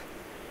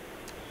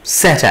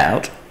set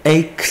out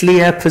a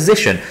clear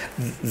position.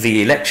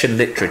 The election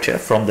literature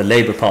from the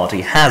Labour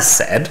Party has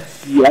said,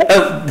 we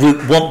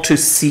want to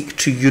seek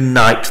to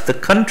unite the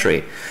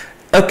country.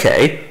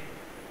 Okay,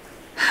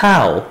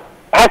 how?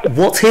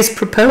 What's his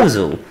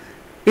proposal?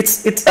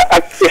 It's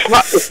not so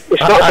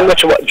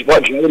much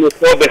what Jeremy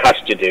Corbyn has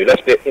to do.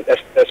 Let's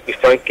be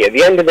frank here. At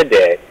the end of the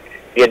day,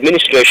 the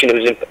administration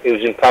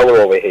who's in power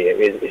over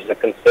here is the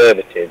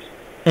Conservatives.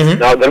 Mm-hmm.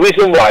 Now, the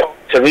reason why,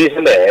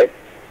 Theresa May,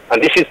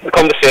 and this is the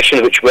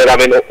conversation which we're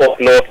having up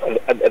north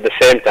at the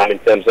same time in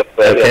terms of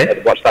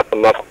what's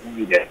happened last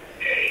year.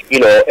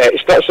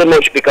 It's not so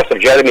much because of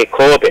Jeremy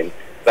Corbyn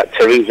that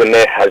Theresa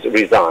May has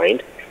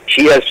resigned.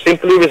 She has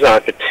simply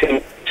resigned for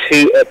two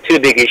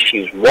big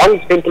issues.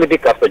 One, simply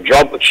because the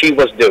job that she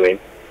was doing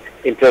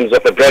in terms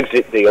of the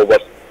Brexit deal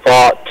was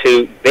far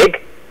too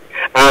big.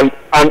 And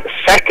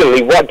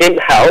secondly, what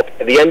didn't help,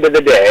 at the end of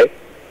the day,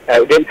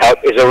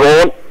 is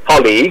her own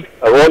colleague,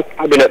 her own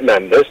cabinet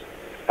members,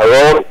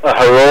 her own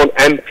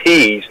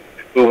MPs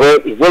who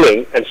weren't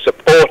willing and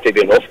supportive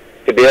enough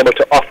to be able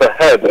to offer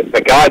her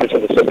the guidance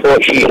and the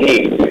support she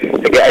needs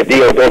to get a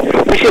deal done.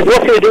 This is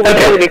nothing to do with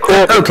Jeremy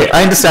Corbyn. Okay,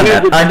 I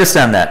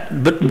understand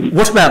that. But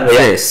what about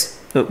this?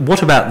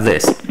 What about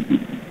this?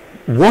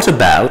 What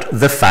about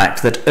the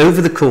fact that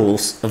over the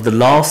course of the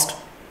last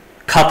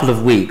couple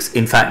of weeks,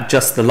 in fact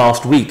just the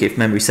last week if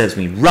memory serves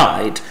me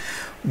right,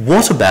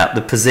 what about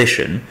the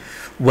position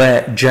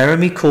where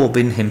Jeremy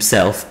Corbyn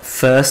himself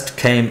first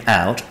came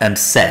out and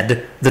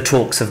said the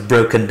talks have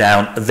broken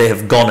down, they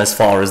have gone as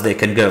far as they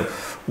can go?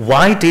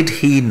 Why did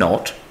he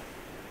not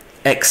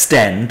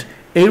extend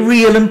a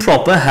real and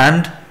proper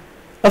hand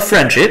of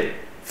friendship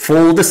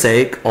for the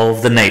sake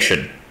of the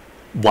nation?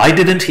 Why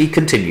didn't he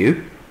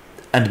continue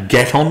and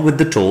get on with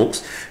the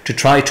talks to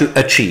try to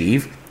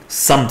achieve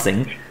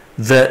something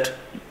that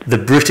the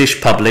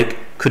British public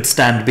could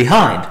stand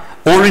behind?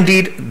 Or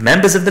indeed,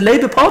 members of the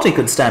Labour Party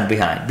could stand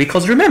behind.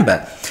 Because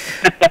remember,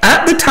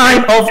 at the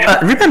time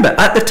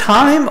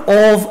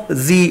of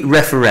the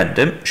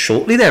referendum,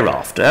 shortly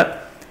thereafter,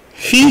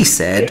 he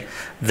said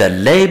the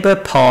Labour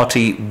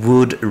Party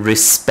would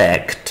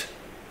respect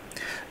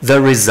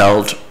the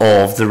result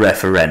of the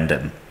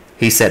referendum.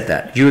 He said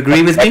that. Do you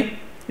agree with me?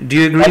 Do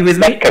you agree with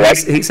me?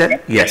 He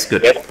said? Yes,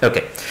 good.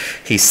 Okay.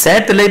 He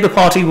said the Labour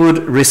Party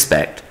would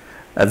respect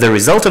the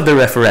result of the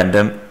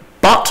referendum.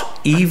 But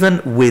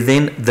even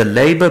within the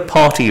Labour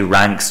Party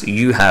ranks,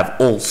 you have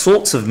all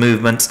sorts of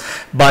movements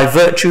by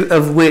virtue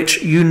of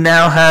which you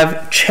now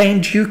have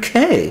Change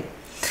UK.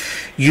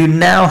 You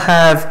now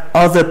have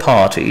other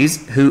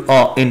parties who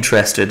are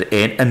interested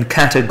in and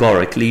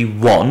categorically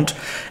want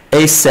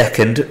a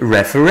second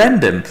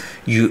referendum.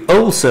 You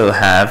also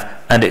have,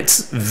 and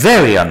it's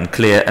very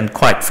unclear and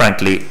quite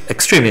frankly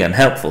extremely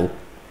unhelpful,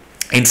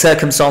 in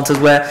circumstances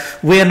where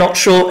we're not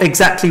sure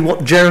exactly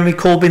what Jeremy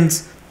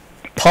Corbyn's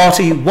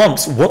party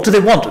wants. What do they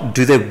want?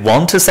 Do they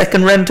want a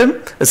second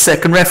referendum?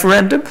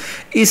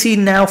 Is he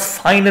now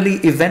finally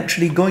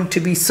eventually going to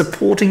be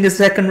supporting a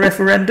second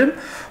referendum,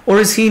 or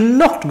is he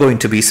not going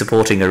to be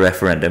supporting a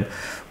referendum?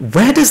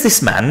 Where does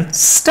this man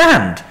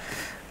stand?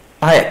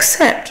 I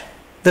accept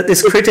that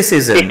there's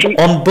criticism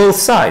on both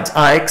sides.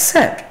 I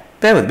accept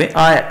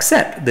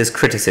this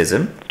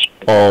criticism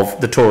of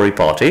the Tory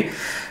party,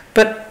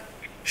 but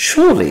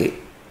surely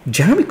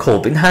Jeremy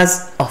Corbyn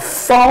has a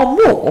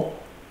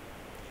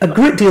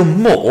great deal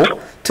more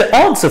to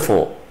answer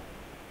for.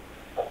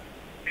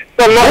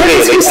 Well, where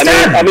does he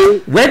stand?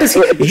 Where does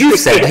he? You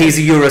said he's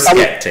a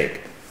Eurosceptic.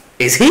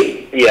 Is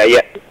he?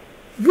 Yeah.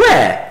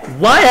 Where?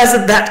 Why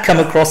hasn't that come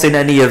across in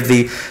any of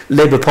the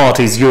Labour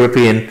Party's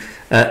European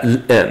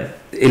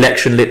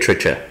election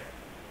literature?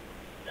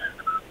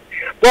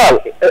 Well,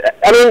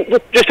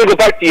 just to go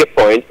back to your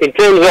point, in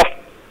terms of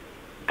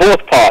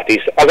both parties,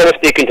 parties. I was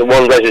speaking to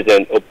one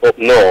resident up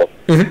north.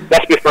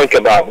 Let's be frank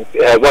about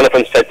it. One of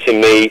them said to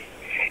me,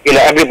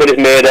 everybody's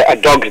made a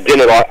dog's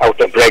dinner out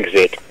of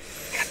Brexit.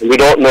 And we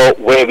don't know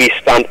where we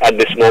stand at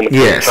this moment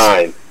in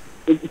time.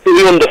 Do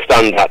we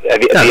understand that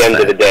at the end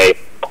of the day?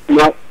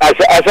 Now, as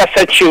I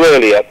said to you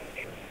earlier,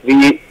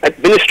 the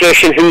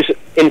administration who's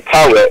in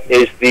power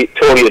is the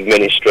Tory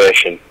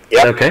administration.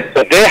 Yeah? Okay.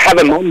 So they have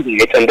a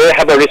mandate and they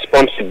have a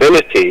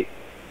responsibility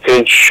to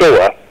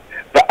ensure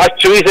that, as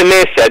Theresa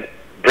May said,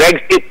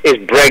 Brexit is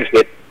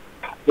Brexit.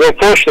 Well,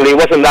 unfortunately, it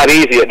wasn't that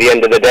easy at the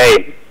end of the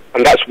day.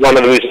 And that's one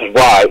of the reasons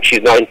why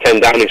she's not in 10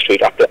 Downing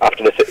Street after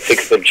the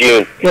 6th of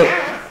June.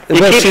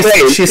 Well,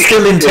 she's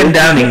still in 10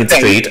 Downing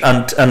Street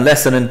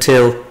unless and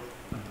until...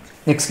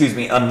 Excuse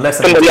me, unless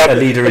a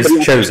leader is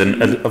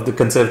chosen, of the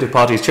Conservative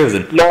Party is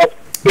chosen. No,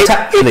 it's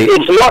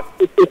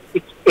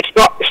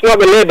not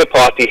the Labour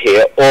Party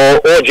here or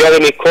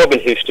Jeremy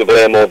Corbyn who's to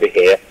blame over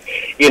here.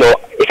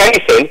 If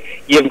anything,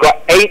 you've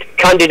got 8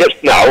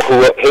 candidates now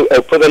who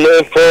put their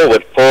name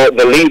forward for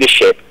the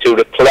leadership to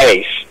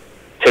replace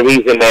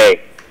Theresa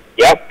May.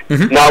 Yeah?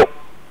 Now,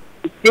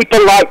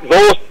 people like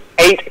those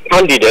 8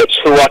 candidates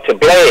who are to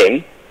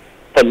blame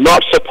for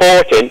not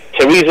supporting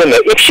Theresa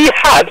May, if she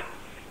had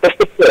the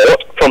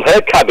support from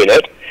her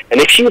cabinet, and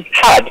if she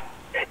had,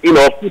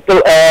 people,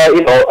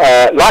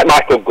 like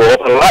Michael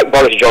Gove and like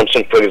Boris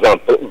Johnson, for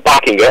example,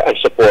 backing her and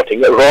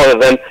supporting her rather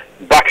than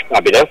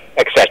backstabbing her,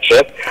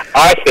 etc.,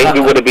 I think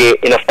we would be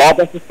in a far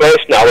better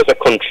place now as a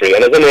country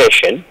and as a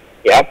nation,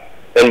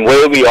 than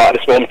where we are at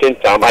this moment in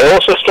time. I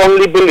also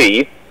strongly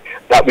believe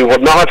that we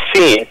would not have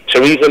seen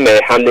Theresa May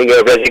handing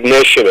her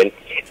resignation in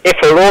if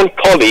her own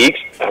colleagues,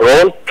 her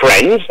own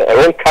friends,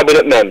 her own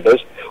cabinet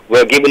members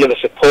were giving her the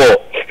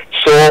support.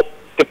 So,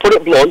 to put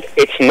it blunt,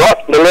 it's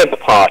not the Labour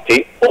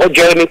Party or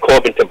Jeremy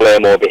Corbyn to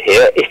blame over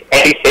here. If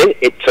anything,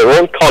 it's her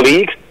own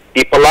colleagues,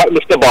 people like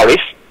Mr.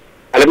 Boris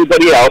and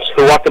everybody else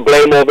who are to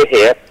blame over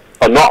here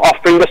for not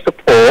offering the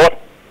support,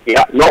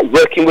 not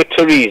working with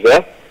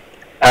Theresa,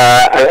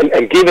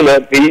 and giving her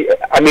the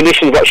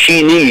ammunition what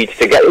she needs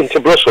to get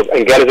into Brussels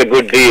and get us a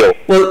good deal.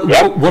 Well,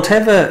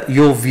 whatever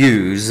your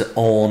views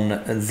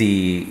on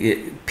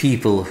the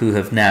people who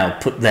have now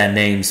put their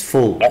names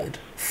forward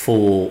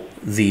for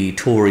the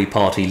Tory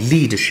party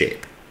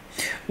leadership,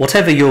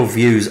 whatever your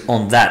views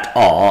on that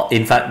are,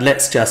 in fact,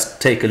 let's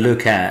just take a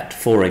look at,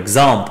 for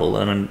example,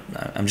 and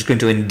I'm just going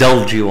to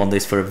indulge you on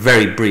this for a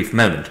very brief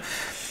moment,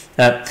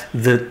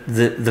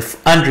 the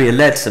Andrea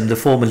Leadsom, the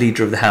former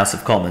leader of the House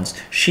of Commons,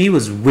 she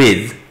was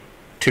with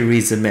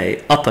Theresa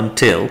May up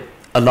until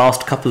the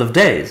last couple of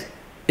days.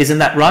 Isn't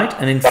that right?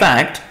 And in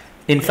fact,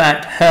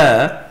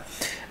 her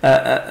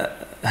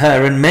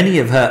and many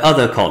of her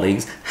other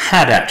colleagues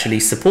had actually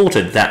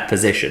supported that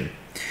position,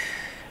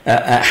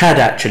 had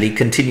actually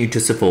continued to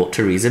support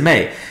Theresa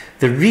May.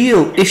 The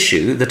real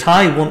issue that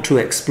I want to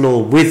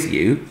explore with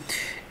you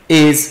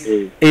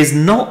is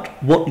not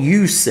what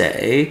you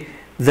say,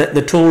 that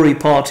the Tory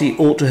party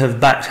ought to have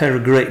backed her a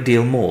great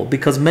deal more,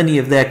 because many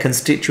of their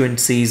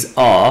constituencies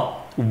are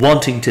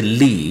wanting to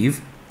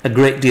leave a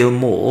great deal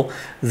more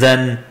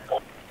than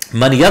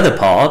many other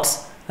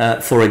parts,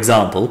 for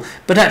example.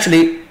 But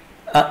actually,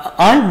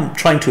 I'm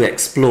trying to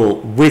explore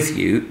with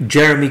you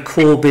Jeremy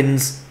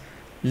Corbyn's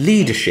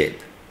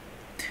leadership.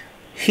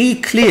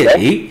 He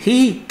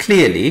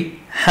clearly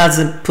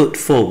hasn't put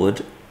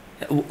forward,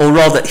 or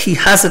rather he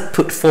hasn't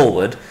put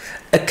forward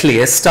a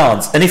clear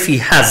stance. And if he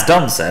has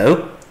done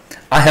so,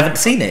 I haven't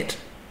seen it.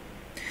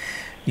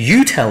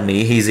 You tell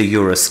me he's a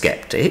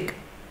Eurosceptic.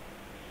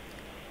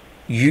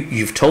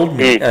 You've told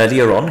me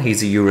earlier on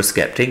he's a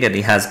Eurosceptic, and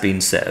he has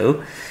been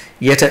so.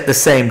 Yet at the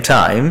same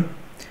time,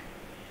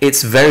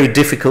 it's very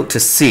difficult to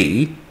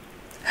see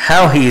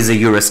how he is a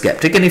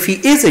Eurosceptic. And if he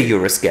is a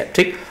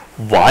Eurosceptic,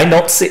 why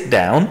not sit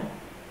down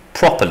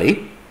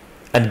properly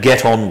and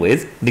get on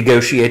with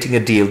negotiating a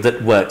deal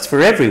that works for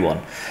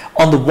everyone?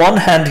 On the one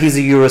hand, he's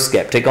a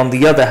Eurosceptic. On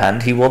the other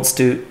hand, he wants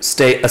to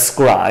stay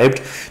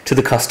ascribed to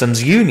the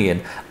customs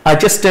union. I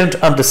just don't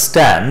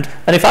understand.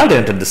 And if I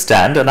don't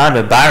understand, and I'm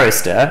a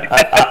barrister,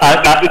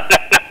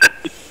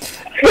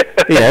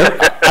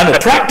 I'm a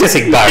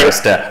practicing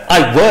barrister.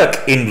 I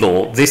work in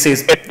law.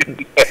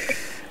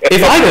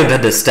 If I don't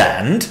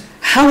understand,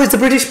 how is the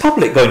British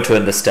public going to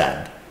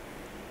understand?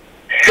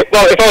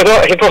 Well,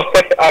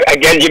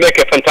 again, you make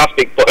a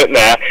fantastic point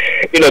there.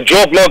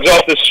 Joe Blogs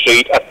off the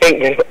street, I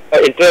think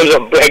in terms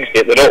of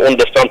Brexit, they don't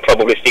understand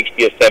probably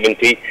 60 or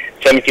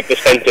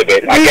 70% of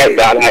it. I get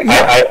that.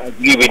 I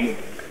agree with you.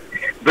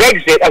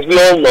 Brexit, as we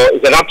all know,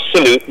 is an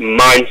absolute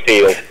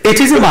minefield. It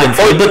is a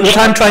minefield, but what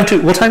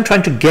I'm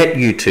trying to get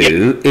you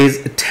to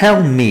is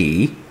tell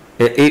me,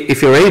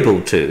 if you're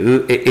able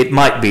to, it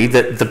might be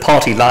that the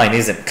party line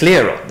isn't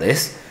clear on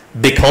this,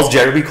 because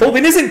Jeremy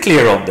Corbyn isn't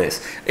clear on this.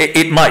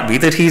 It might be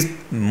that he's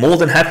more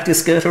than happy to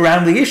skirt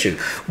around the issue.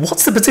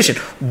 What's the position?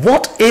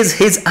 What is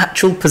his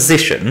actual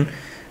position?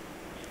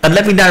 And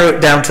let me narrow it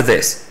down to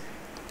this.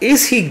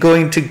 Is he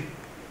going to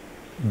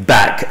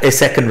back a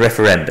second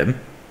referendum?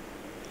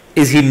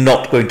 Is he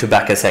not going to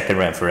back a second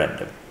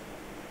referendum?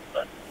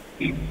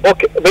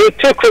 Okay, I mean,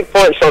 2 quick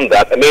points on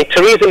that. I mean,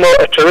 Theresa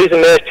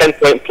May's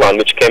 10-point plan,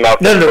 which came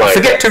out... No,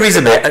 forget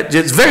Theresa May.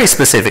 It's a very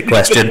specific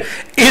question.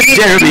 Is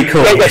Jeremy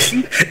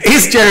Corbyn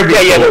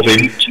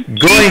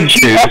going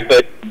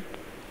to...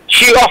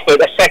 She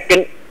offered a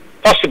second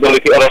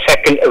possibility of a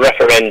second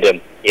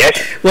referendum,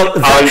 yes? Well,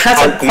 that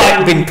hasn't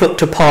quite been put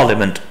to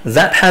Parliament.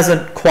 That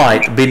hasn't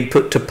quite been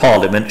put to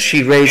Parliament.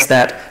 She raised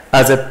that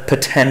as a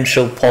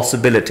potential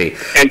possibility.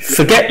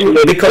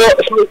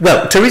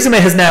 Well, Theresa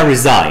May has now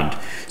resigned.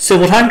 So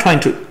what I'm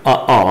trying to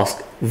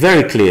ask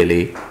very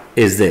clearly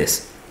is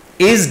this.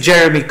 Is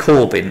Jeremy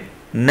Corbyn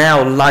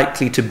now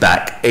likely to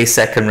back a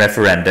second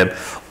referendum,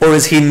 or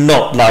is he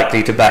not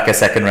likely to back a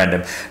second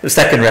referendum?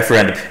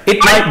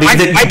 It might be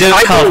that you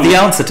don't have the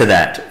answer to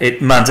that.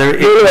 It might be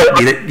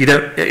that you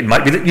don't. It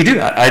might be that you do.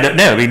 I don't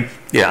know. I mean,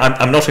 yeah,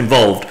 I'm not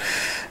involved.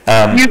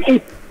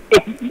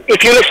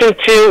 If you listen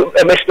to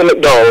Mr.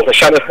 McDonnell, the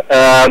Shadow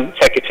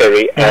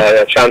Secretary,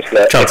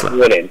 Chancellor.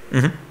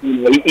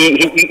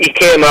 He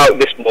came out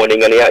this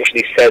morning and he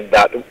actually said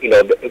that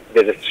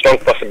there's a strong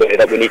possibility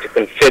that we need to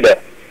consider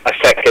a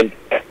second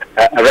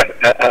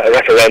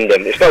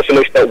referendum. It's not so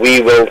much that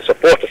we will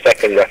support a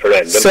second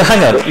referendum. So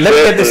hang on,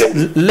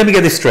 let me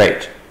get this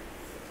straight.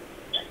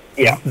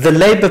 Yeah. The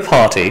Labour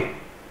Party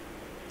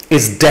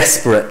is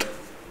desperate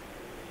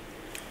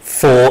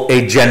for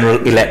a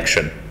general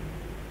election.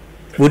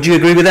 Would you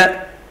agree with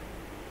that?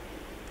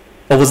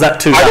 Or was that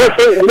too... I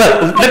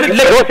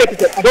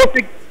don't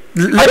think...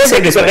 Let's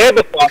say this way.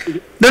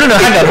 No,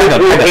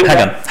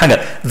 hang on.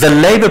 The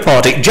Labour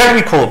Party,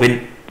 Jeremy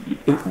Corbyn,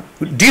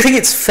 do you think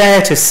it's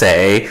fair to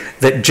say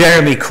that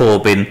Jeremy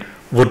Corbyn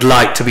would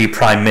like to be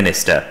Prime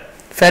Minister?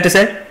 Fair to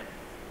say?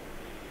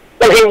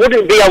 Well, he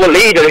wouldn't be our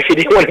leader if he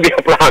didn't want to be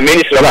a Prime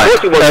Minister. Of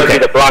course he wants to be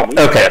the Prime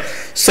Minister. Okay,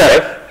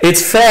 so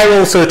it's fair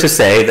also to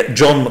say that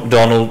John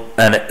McDonnell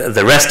and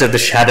the rest of the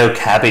shadow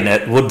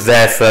cabinet would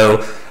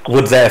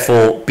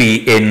therefore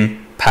be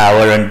in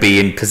power and be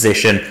in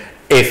position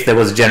if there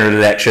was a general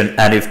election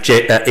and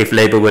if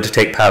Labour were to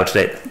take power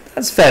today.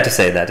 That's fair to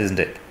say that, isn't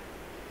it?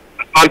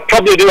 And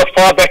probably do a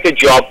far better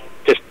job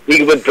to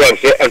deal with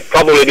Brexit and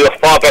probably do a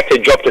far better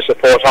job to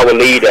support our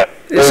leader.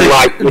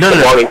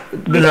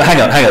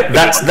 Hang on.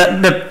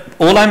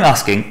 All I'm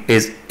asking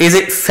is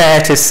it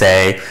fair to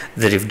say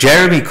that if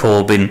Jeremy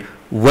Corbyn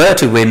were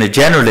to win a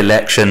general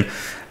election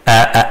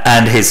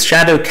and his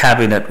shadow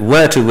cabinet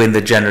were to win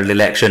the general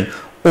election,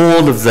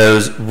 all of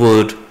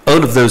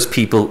those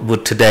people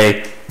would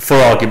today, for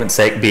argument's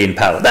sake, be in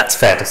power? That's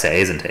fair to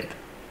say, isn't it?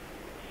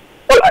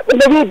 Well,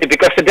 there will be,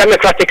 because they're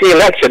democratically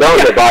elected,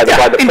 aren't they, by the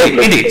public?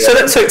 Indeed. So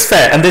it's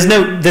fair, and there's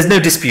no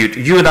dispute.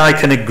 You and I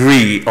can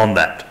agree on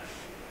that.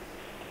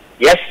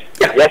 Yes,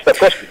 yes, of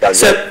course we can.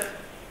 So,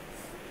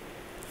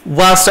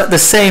 whilst at the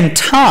same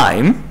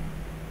time,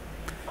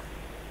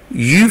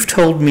 you've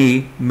told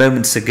me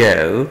moments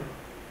ago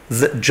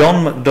that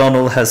John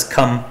McDonnell has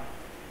come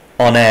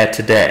on air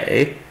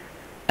today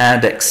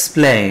and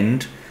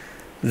explained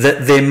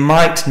that they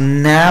might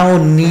now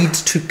need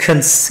to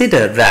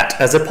consider that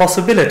as a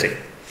possibility.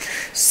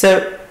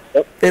 So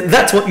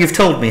that's what you've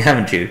told me,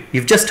 haven't you?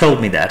 You've just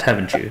told me that,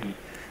 haven't you?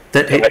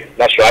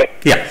 That's right.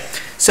 Yeah.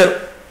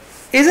 So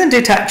isn't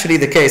it actually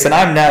the case, and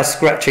I'm now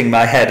scratching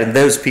my head, and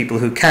those people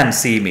who can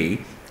see me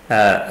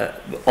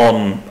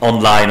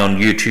online on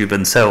YouTube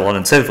and so on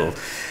and so forth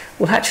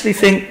will actually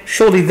think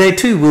surely they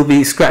too will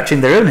be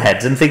scratching their own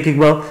heads and thinking,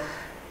 well,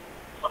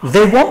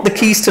 they want the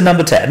keys to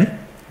number 10.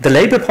 The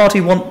Labour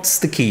Party wants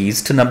the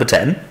keys to number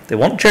 10. They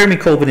want Jeremy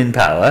Corbyn in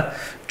power.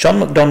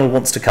 John McDonnell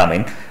wants to come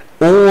in.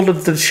 All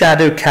of the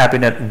shadow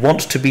cabinet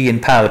want to be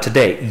in power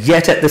today.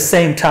 Yet at the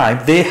same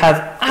time, they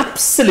have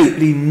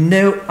absolutely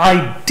no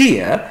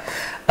idea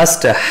as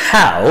to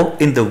how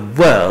in the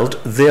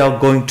world they are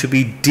going to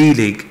be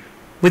dealing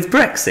with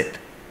Brexit.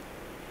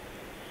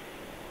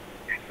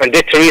 And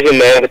did Theresa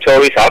May and the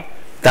Tories have?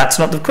 That's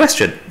not the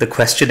question. The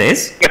question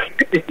is...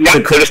 It's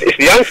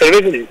the answer,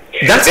 isn't it?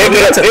 That's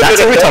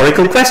a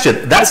rhetorical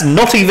question.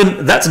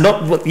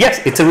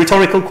 Yes, it's a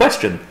rhetorical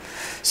question.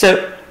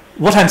 So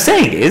what I'm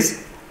saying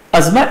is,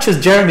 as much as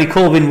Jeremy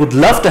Corbyn would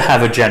love to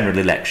have a general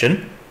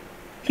election,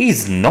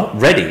 he's not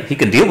ready. He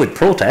can deal with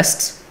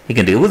protests. He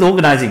can deal with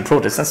organising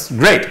protests. That's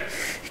great.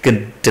 He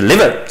can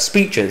deliver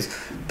speeches.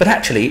 But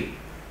actually,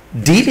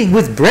 dealing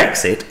with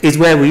Brexit is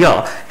where we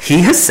are.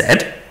 He has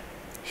said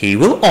he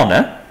will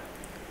honour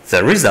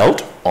the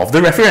result of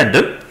the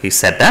referendum. He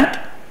said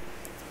that.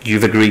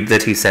 You've agreed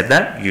that he said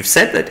that. You've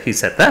said that he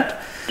said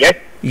that. Yes.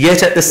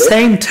 Yet at the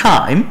same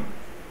time,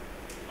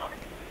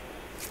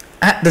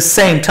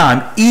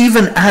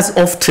 even as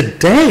of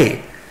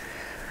today,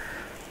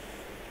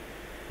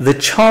 the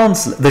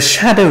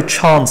shadow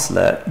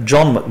chancellor,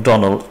 John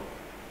McDonnell,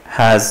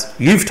 has,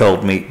 you've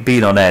told me,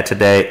 been on air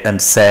today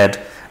and said,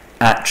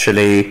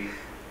 actually,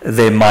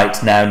 they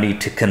might now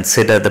need to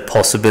consider the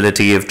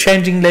possibility of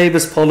changing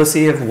Labour's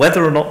policy of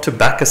whether or not to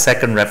back a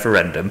second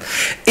referendum.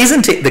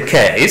 Isn't it the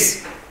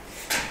case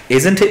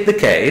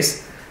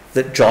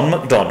that John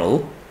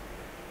McDonnell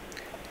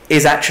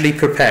is actually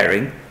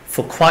preparing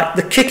for quite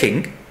the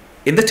kicking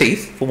in the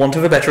teeth, for want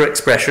of a better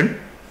expression,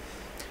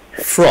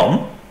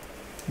 from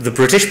the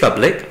British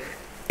public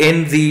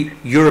in the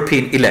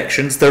European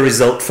elections, the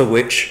results for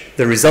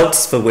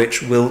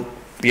which will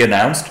be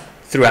announced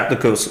throughout the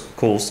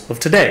course of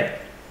today.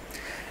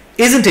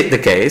 Isn't it the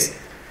case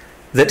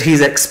that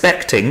he's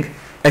expecting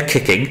a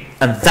kicking,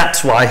 and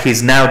that's why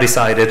he's now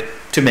decided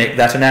to make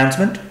that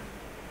announcement?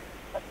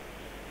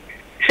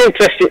 It's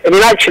interesting. I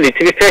mean, actually, to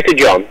be fair to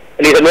John,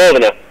 and he's a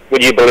northerner,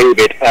 would you believe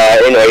it?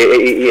 Well,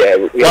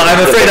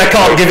 I'm afraid I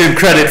can't give him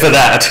credit for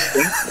that.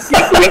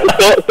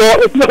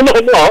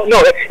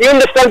 No. He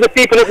understands the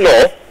people up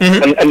north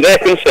and their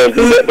concerns.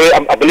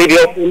 I believe he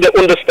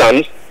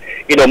understands,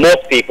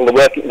 most people, the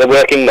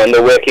working man,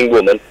 the working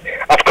woman.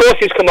 Of course,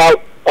 he's come out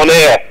on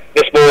air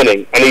this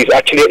morning, and he's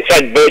actually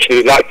said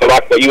virtually like to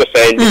like what you were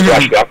saying, Mr.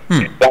 Ashraf,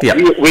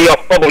 that we are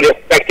probably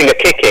expecting a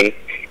kicking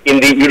in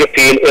the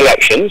European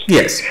elections.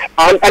 Yes.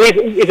 And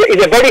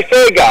he's a very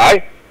fair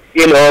guy.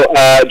 Donald,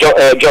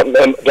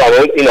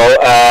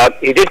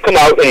 he did come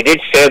out and he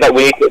did say that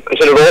we need to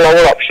consider all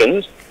our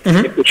options,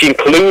 which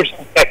includes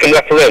a second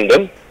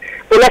referendum.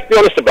 But let's be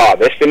honest about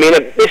this. I mean,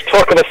 this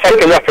talk of a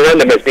second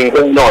referendum has been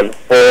going on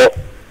for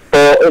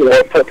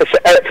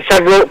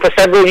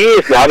several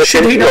years now.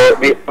 Should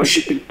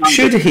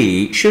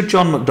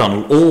John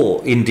McDonnell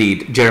or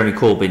indeed Jeremy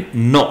Corbyn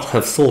not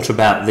have thought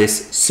about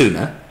this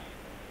sooner?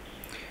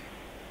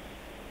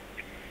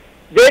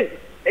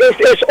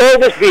 It's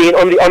always been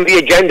on the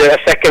agenda, a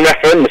second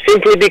referendum,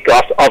 simply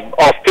because of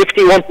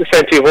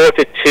 51% who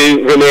voted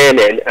to remain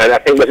in, and I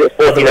think was it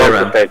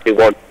 49% who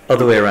won.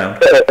 Other way around.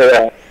 Go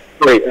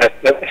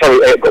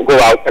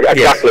out.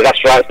 Exactly, yes.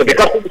 That's right. So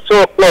because it was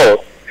so close,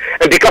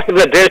 and because of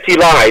the dirty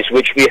lies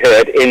which we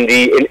heard in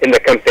the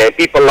campaign,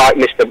 people like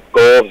Mr.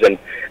 Goves and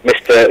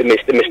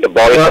Mr.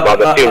 Boris about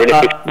the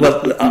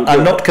 250.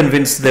 I'm not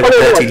convinced they were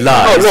dirty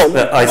lies.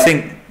 I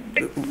think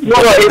they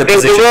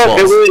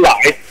were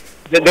lies.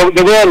 There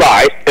were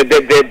lies.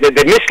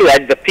 They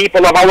misled the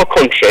people of our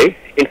country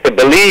into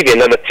believing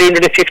that the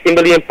 £250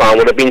 million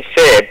would have been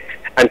saved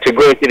and to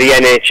go into the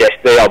NHS.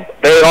 They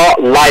are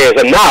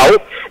liars, and now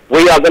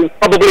we are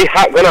probably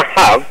going to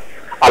have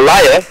a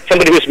liar,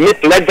 somebody who's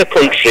misled the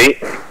country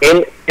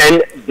in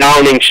 10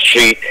 Downing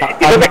Street.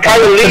 I'm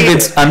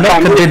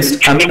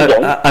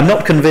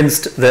not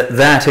convinced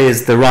that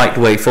is the right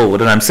way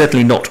forward, and I'm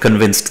certainly not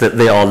convinced that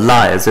they are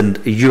liars. And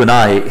you and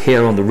I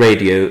here on the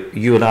radio,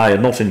 are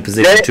not in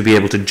position to be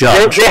able to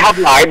judge. They have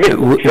lied.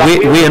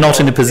 We are not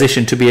in a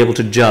position to be able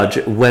to judge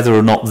whether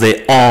or not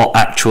they are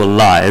actual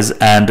lies,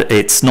 and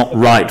it's not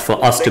right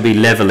for us to be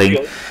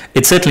levelling.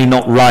 It's certainly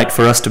not right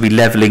for us to be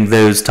levelling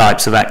those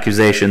types of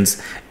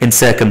accusations in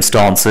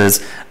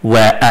circumstances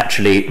where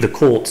actually the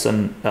courts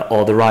are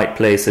the right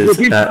places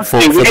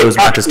for those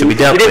matters to be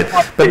dealt with.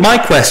 But my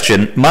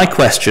question,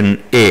 Mr.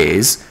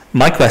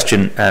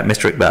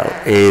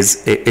 Iqbal,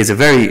 is a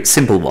very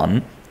simple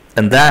one,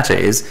 and that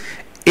is,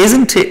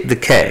 isn't it the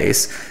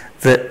case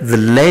that the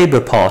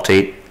Labour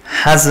Party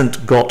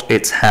hasn't got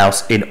its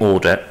house in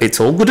order? It's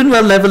all good and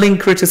well levelling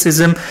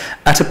criticism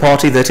at a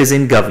party that is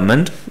in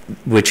government,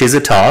 which is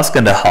a task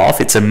and a half.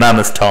 It's a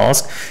mammoth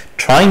task,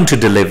 trying to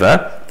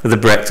deliver the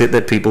Brexit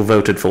that people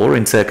voted for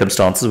in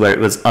circumstances where it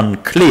was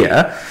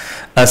unclear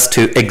as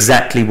to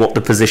exactly what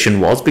the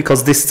position was,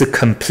 because this is a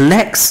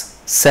complex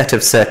set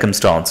of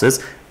circumstances,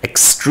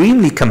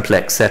 extremely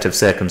complex set of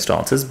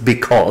circumstances,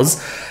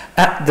 because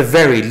at the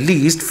very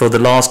least, for the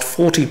last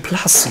 40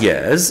 plus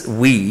years,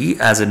 we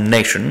as a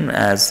nation,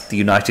 as the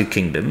United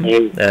Kingdom,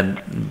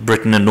 and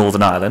Britain and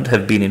Northern Ireland,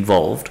 have been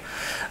involved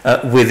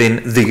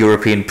within the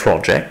European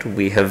project.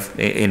 We have,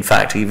 in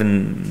fact,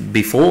 even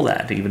before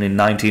that, even in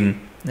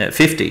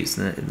 1950s,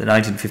 the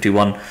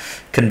 1951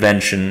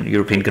 Convention,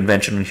 European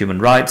Convention on Human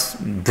Rights,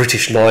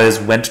 British lawyers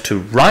went to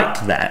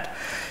write that.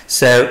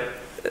 So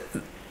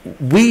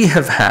we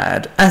have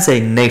had, as a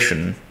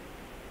nation,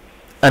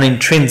 an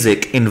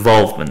intrinsic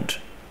involvement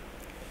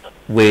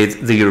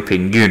with the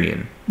European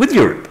Union, with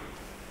Europe.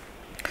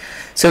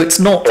 So it's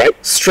not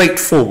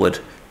straightforward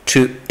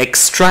to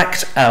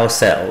extract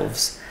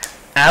ourselves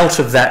out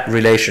of that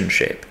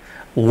relationship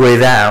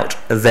without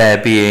there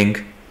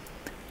being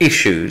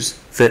issues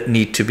that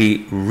need to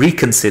be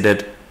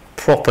reconsidered,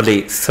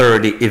 properly,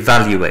 thoroughly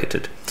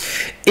evaluated.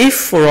 If,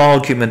 for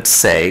argument's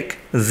sake,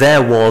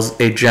 there was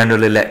a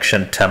general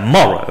election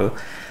tomorrow,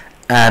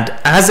 and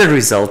as a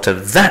result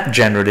of that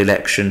general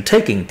election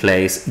taking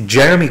place,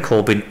 Jeremy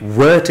Corbyn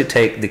were to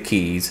take the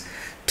keys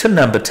to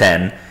number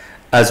 10,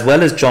 as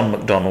well as John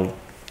McDonnell,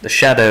 the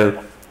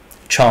shadow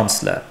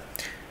chancellor,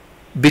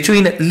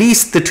 between at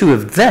least the two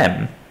of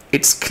them,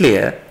 it's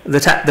clear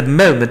that at the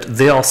moment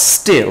they are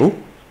still,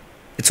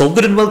 it's all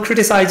good and well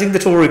criticising the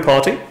Tory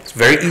party, it's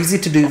very easy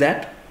to do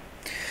that,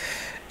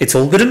 it's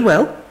all good and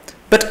well,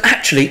 but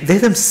actually they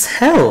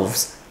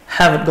themselves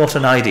haven't got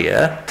an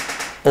idea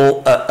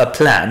or a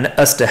plan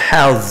as to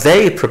how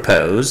they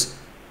propose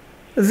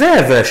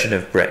their version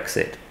of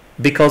Brexit.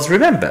 Because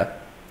remember,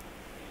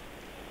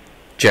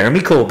 Jeremy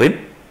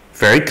Corbyn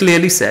very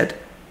clearly said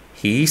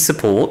he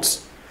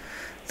supports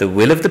the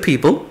will of the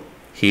people,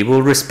 he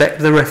will respect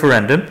the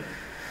referendum,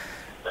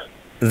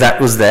 That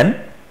was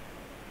then,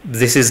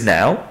 this is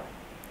now,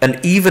 and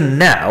even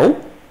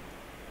now,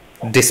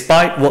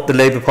 despite what the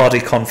Labour Party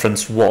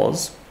conference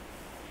was,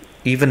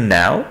 even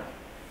now,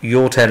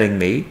 you're telling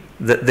me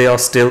that they are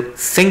still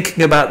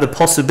thinking about the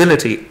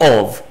possibility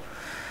of.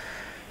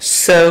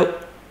 So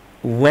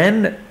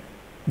when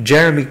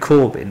Jeremy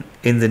Corbyn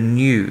in the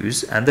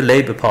news and the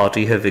Labour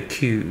Party have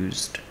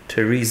accused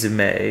Theresa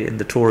May and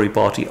the Tory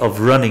party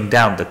of running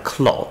down the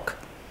clock,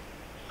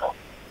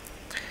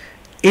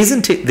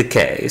 isn't it the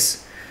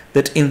case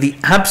that in the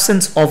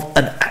absence of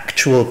an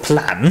actual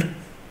plan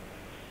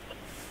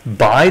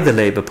by the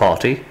Labour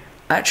Party,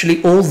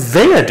 actually all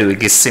they are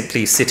doing is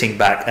simply sitting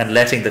back and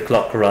letting the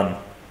clock run?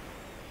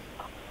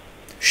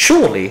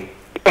 Surely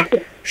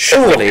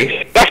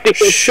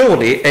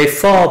a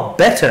far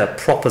better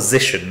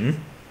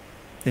proposition,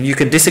 and you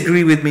can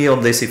disagree with me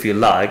on this if you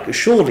like,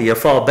 surely a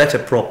far better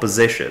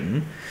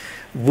proposition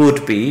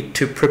would be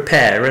to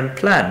prepare and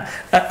plan.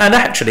 And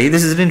actually,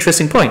 this is an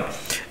interesting point,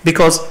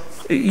 because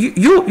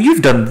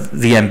you've done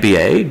the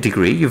MBA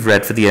degree, you've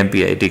read for the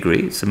MBA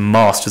degree, it's a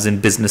Master's in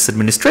Business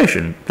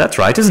Administration. That's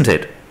right, isn't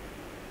it?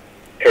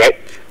 Correct.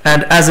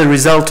 And as a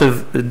result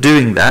of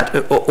doing that,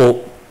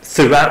 or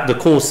throughout the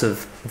course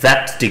of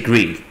that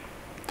degree,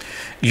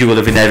 you will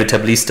have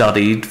inevitably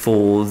studied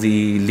for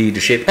the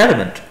leadership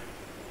element.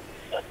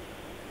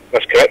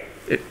 That's correct.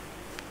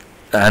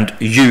 And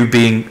you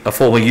being a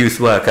former youth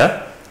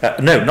worker,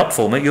 no, not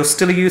former, you're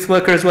still a youth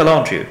worker as well,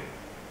 aren't you?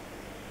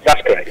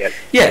 That's correct, yes.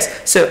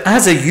 Yes, so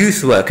as a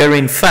youth worker,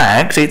 in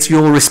fact, it's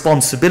your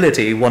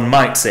responsibility, one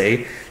might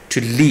say, to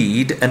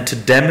lead and to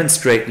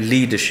demonstrate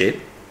leadership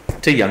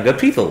to younger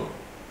people.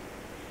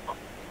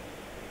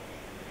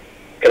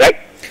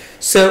 Correct.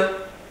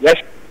 So, yes,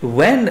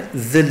 when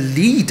the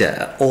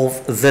leader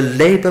of the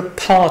Labour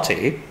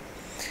Party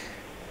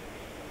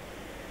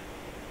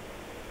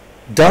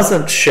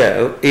doesn't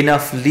show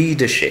enough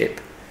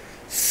leadership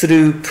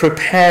through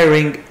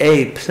preparing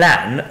a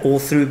plan or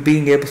through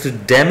being able to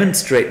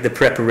demonstrate the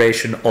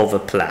preparation of a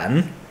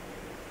plan,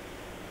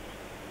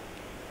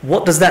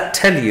 what does that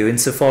tell you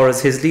insofar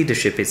as his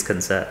leadership is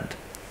concerned?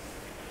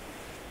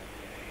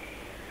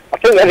 I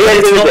think at the end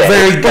it's of the not day,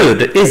 very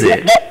good, is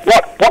it?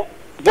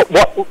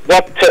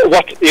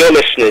 What your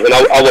listeners and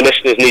our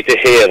listeners need to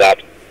hear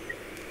that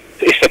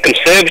it's the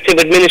Conservative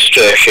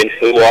administration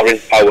who are in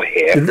power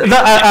here. No,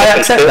 I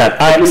accept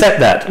that. I accept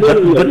that.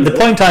 But the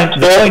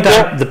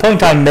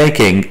point I'm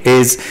making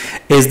is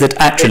that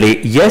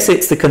actually, yes,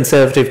 it's the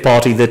Conservative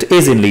Party that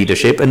is in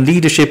leadership, and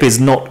leadership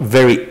is not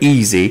very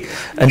easy,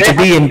 and to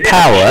be in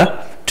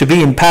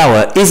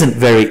power isn't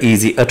very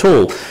easy at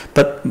all.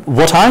 But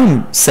what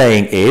I'm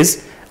saying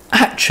is,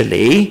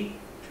 actually,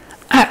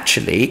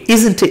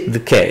 isn't it the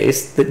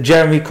case that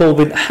Jeremy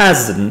Corbyn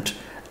hasn't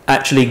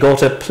actually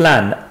got a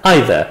plan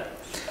either?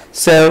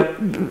 So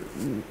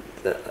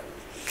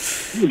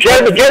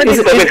Jeremy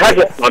Corbyn has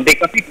a plan,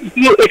 because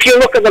if you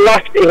look at the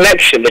last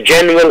election, the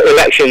general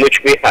election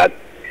which we had,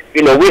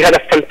 we had a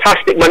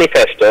fantastic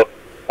manifesto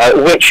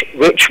which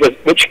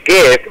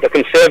gave the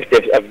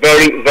Conservatives a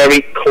very,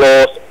 very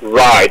close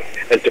ride,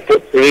 and to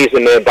put Theresa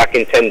May back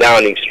in 10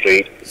 Downing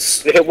Street.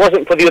 If it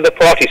wasn't for the other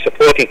party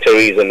supporting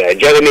Theresa May,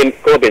 Jeremy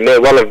Corbyn may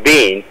well have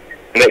been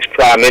the next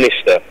Prime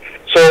Minister.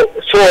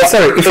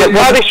 If it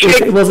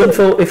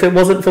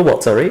wasn't for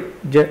what? Sorry,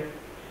 if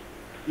it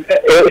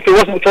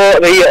wasn't for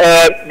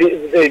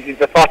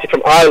the party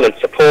from Ireland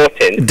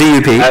supporting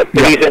DUP,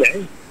 Theresa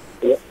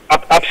May,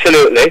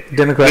 absolutely,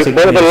 Democratic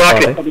more than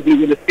likely probably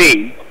would have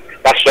seen.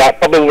 That's right.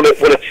 Probably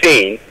would have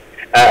seen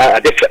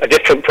a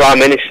different Prime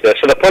Minister.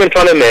 So the point I'm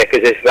trying to make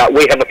is that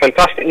we have a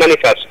fantastic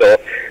manifesto.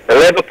 The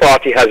Labour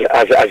Party has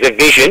a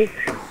vision.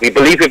 We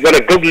believe we've got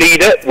a good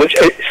leader, which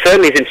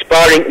certainly is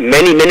inspiring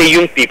many, many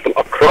young people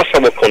across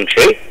our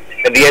country.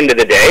 At the end of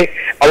the day,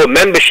 our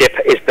membership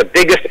is the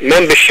biggest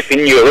membership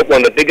in Europe,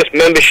 one of the biggest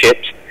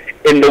memberships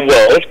in the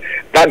world.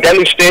 That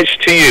demonstrates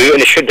to you,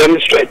 and it should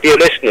demonstrate to your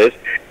listeners,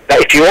 that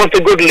if you want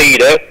a good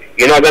leader,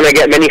 you're not going to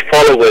get many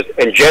followers.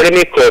 And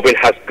Jeremy Corbyn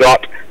has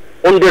got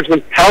hundreds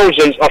and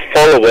thousands of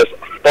followers,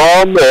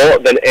 far more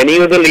than any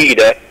other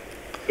leader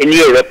in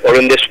Europe or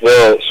in this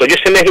world. So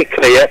just to make it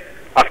clear,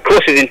 of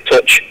course he's in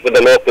touch with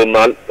the local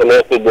man, the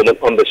local woman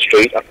on the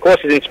street. Of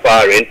course he's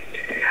inspiring,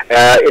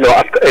 and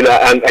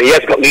he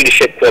has got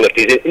leadership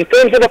qualities. In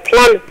terms of the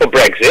plan for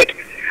Brexit,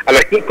 and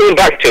I keep going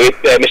back to it,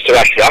 Mr.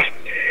 Ashraf,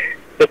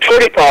 the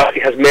Tory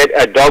party has made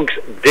a dog's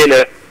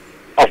dinner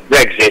of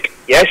Brexit.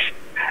 Yes,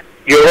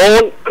 your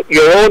own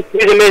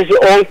Theresa May's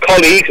own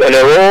colleagues and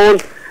her own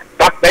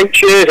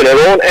backbenchers and her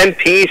own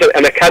MPs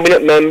and her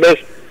cabinet members,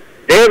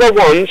 they're the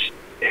ones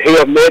who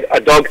have made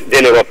a dog's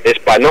dinner of this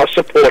by not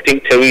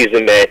supporting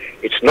Theresa May.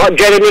 It's not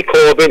Jeremy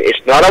Corbyn,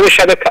 it's not our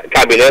shadow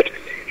cabinet,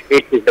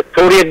 it is the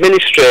Tory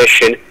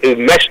administration who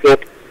messed up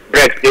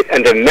Brexit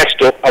and have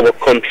messed up our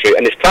country.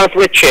 And it's time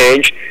for a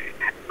change,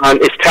 and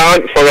it's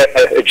time for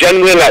a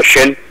general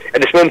election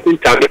at this moment in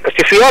time, because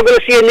if we are going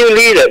to see a new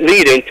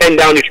leader in 10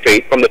 Downing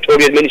Street from the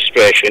Tory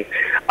administration,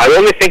 I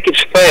only think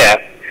it's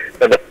fair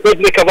that the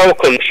public of our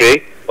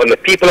country and the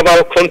people of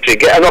our country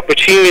get an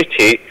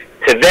opportunity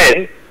to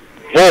then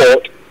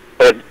vote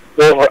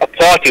for a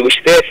party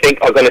which they think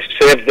are going to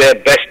serve their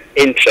best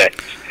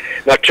interests.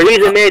 Now,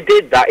 Theresa May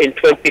did that in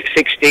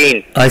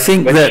 2016. I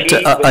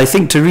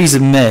think Theresa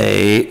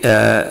May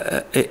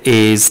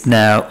is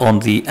now on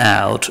the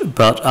out,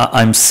 but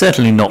I'm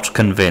certainly not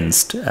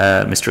convinced,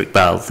 Mr.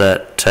 Iqbal,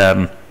 that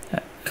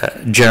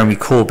Jeremy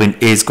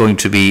Corbyn is going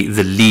to be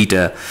the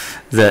leader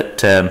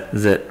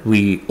that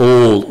we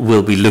all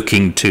will be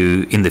looking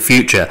to in the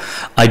future.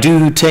 I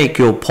do take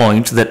your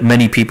point that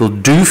many people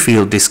do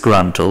feel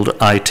disgruntled.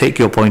 I take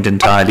your point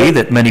entirely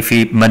that many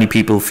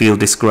people feel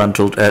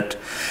disgruntled at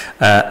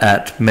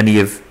many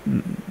of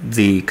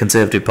the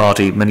Conservative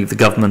Party, many of the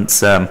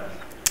government's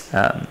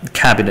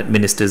cabinet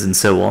ministers and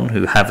so on,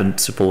 who haven't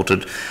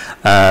supported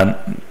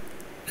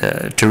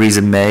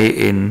Theresa May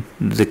in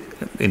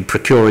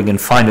procuring and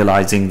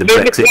finalising the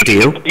Brexit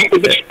deal.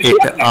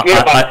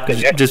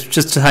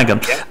 Just to hang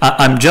on.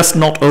 I'm just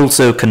not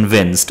also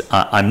convinced.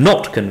 I'm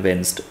not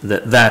convinced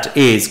that that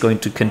is going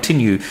to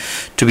continue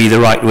to be the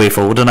right way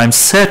forward, and I'm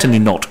certainly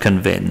not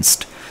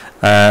convinced.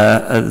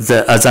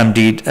 As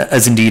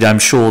indeed I'm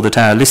sure that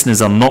our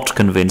listeners are not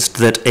convinced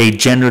that a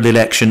general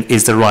election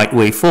is the right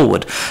way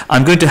forward.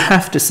 I'm going to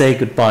have to say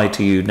goodbye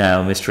to you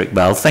now, Mr.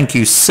 Iqbal. Thank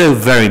you so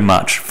very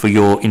much for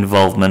your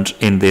involvement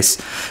in this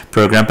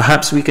programme.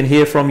 Perhaps we can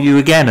hear from you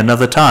again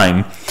another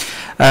time.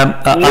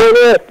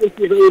 No, thank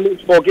you very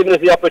much for giving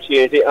us the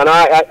opportunity, and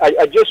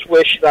I just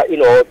wish that,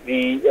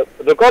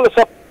 regardless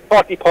of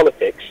party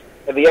politics,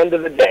 at the end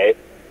of the day,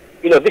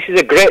 this is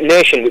a great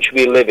nation which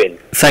we live in.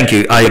 Thank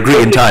you. I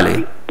agree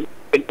entirely.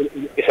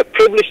 It's a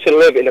privilege to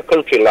live in a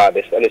country like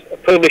this, and it's a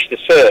privilege to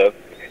serve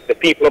the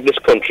people of this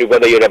country,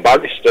 whether you're a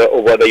barrister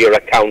or whether you're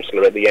a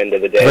councillor at the end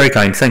of the day. Very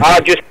kind. Thank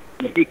you.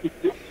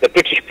 The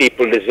British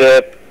people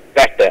deserve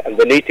better, and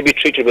they need to be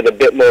treated with a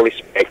bit more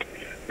respect,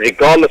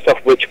 regardless of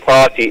which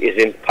party is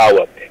in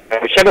power.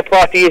 And whichever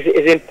party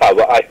is in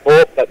power, I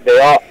hope that they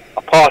are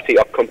a party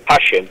of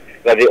compassion,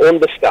 that they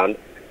understand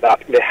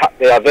that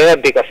they are there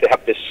because they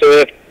have to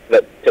serve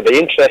to the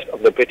interest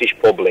of the British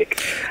public.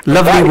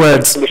 Lovely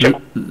words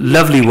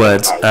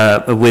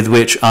with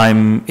which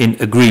I'm in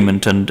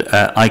agreement, and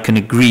I can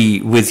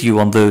agree with you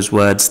on those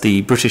words. The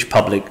British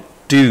public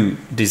do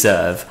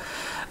deserve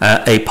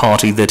a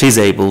party that is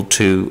able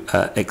to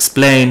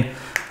explain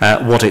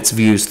what its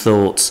views,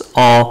 thoughts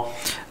are,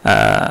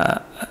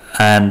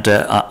 and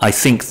I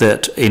think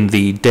that in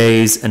the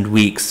days and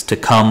weeks to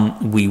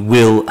come we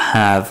will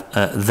have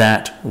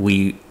that.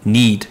 We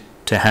need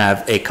to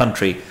have a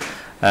country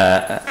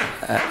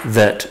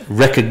that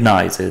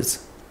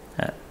recognises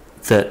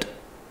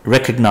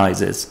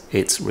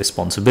its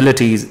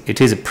responsibilities. It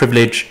is a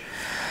privilege,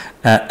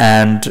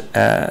 and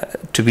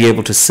to be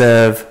able to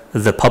serve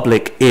the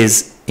public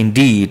is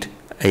indeed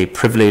a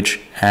privilege.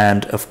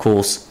 And of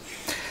course,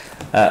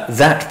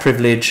 that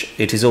privilege,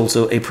 it is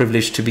also a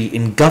privilege to be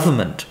in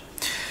government.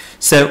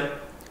 So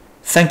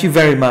thank you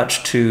very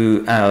much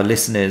to our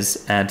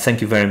listeners, and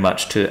thank you very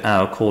much to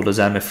our callers.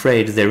 I'm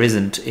afraid there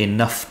isn't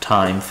enough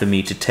time for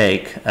me to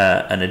take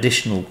an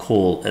additional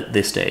call at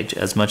this stage,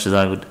 as much as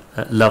I would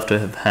love to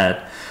have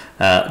had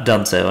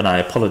done so, and I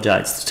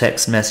apologise. The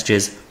text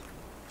messages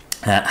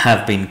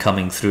have been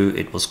coming through.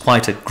 It was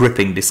quite a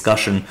gripping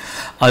discussion.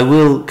 I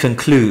will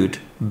conclude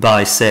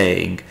by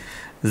saying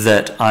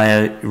that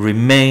I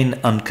remain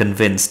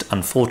unconvinced,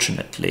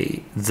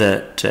 unfortunately,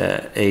 that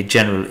a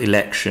general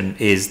election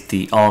is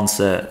the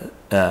answer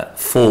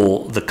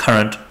for the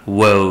current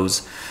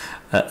woes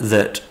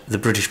that the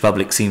British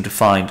public seem to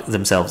find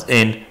themselves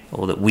in,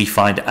 or that we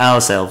find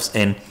ourselves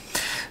in.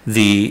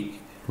 The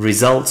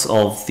results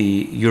of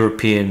the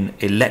European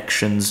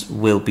elections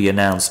will be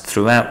announced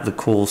throughout the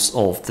course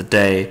of the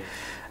day.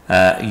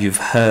 You've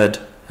heard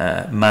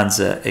Councillor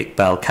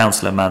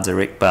Manzar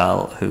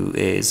Iqbal, who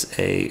is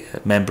a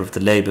member of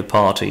the Labour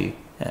Party,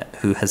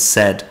 who has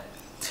said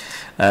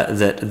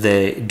that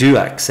they do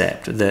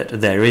accept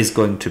that there is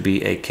going to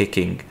be a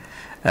kicking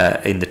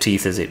in the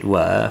teeth, as it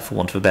were, for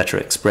want of a better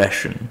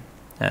expression,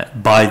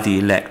 by the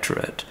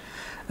electorate.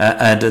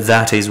 And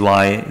that is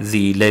why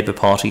the Labour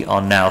Party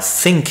are now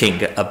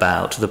thinking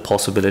about the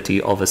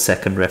possibility of a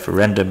second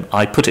referendum.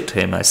 I put it to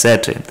him, I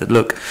said to him that,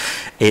 look,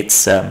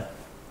 it's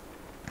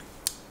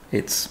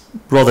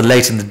rather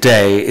late in the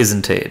day,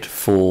 isn't it,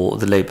 for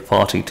the Labour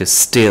Party to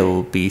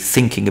still be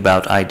thinking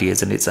about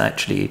ideas, and it's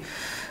actually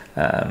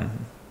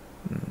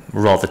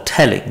rather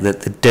telling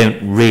that they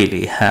don't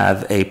really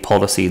have a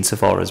policy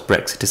insofar as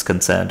Brexit is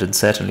concerned, and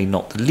certainly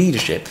not the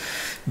leadership.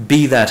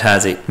 Be that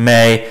as it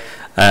may,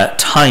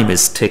 time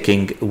is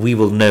ticking. We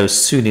will know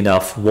soon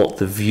enough what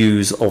the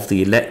views of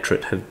the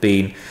electorate have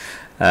been.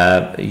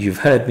 You've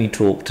heard me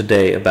talk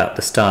today about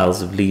the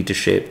styles of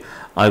leadership.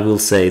 I will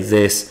say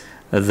this,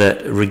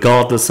 that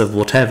regardless of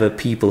whatever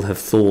people have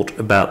thought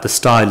about the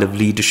style of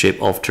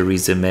leadership of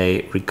Theresa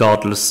May,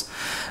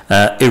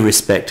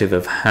 irrespective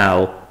of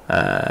how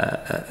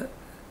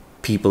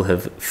people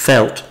have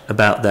felt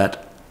about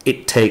that,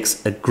 it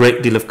takes a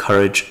great deal of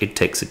courage, it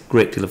takes a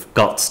great deal of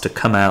guts to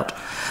come out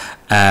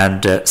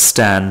and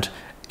stand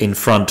in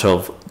front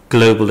of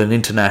global and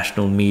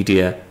international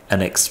media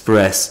and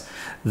express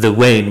the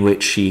way in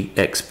which she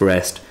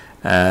expressed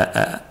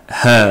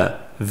her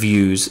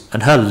views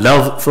and her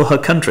love for her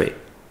country.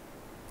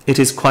 It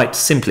is quite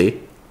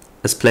simply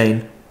as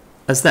plain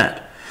as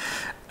that.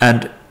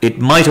 And it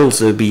might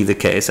also be the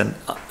case, and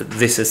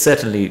this has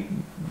certainly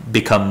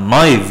become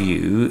my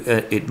view,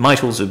 it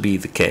might also be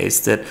the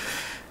case that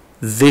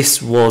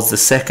this was the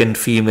second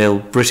female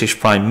British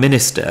Prime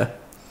Minister,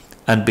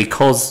 and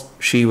because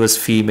she was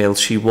female,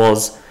 she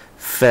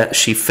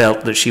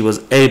felt that she was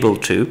able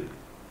to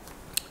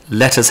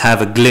let us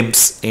have a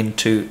glimpse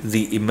into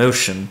the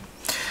emotion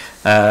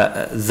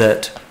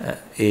that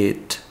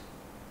it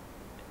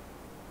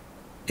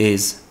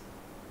is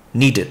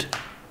needed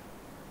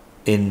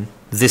in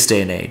this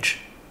day and age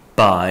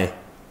by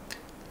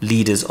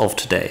leaders of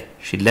today.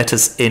 She let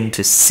us in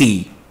to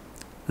see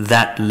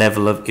that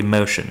level of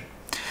emotion.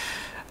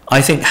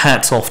 I think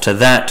hats off to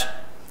that,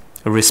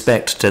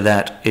 respect to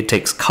that. It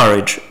takes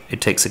courage.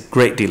 It takes a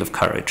great deal of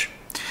courage.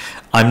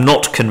 I'm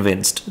not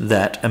convinced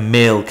that a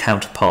male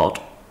counterpart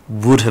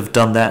would have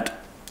done that.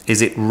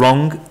 Is it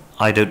wrong?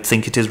 I don't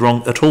think it is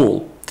wrong at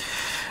all.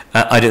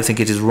 I don't think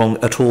it is wrong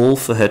at all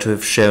for her to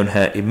have shown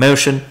her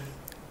emotion.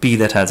 Be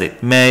that as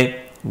it may,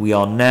 we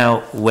are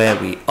now where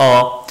we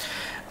are.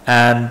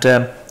 And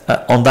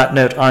on that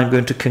note, I'm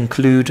going to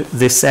conclude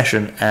this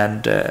session,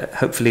 and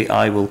hopefully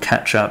I will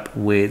catch up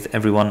with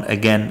everyone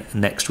again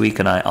next week.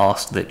 And I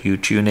ask that you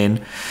tune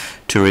in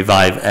to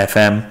Revive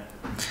FM.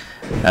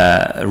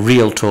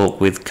 Real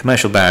talk with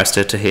commercial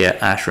barrister Tahir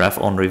Ashraf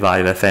on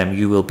Revive FM.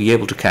 You will be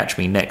able to catch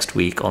me next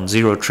week on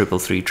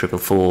 0333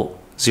 444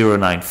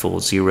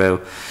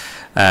 0940.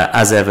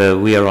 As ever,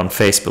 we are on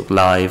Facebook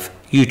Live,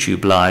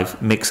 YouTube Live,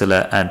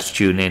 Mixlr and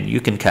TuneIn. You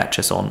can catch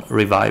us on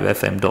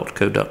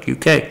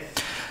revivefm.co.uk.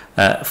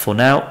 For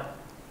now,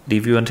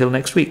 leave you until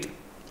next week.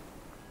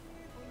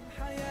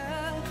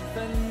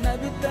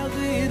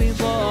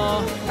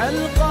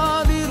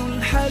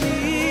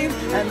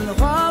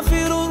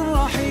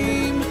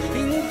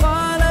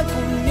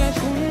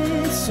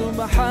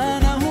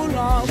 سبحانه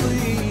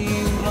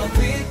العظيم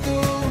رضيت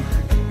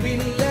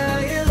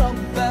بالله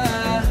ربا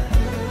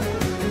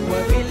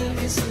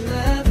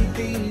وبالإسلام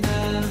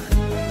دينا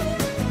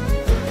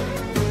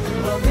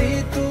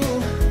رضيت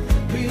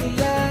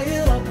بالله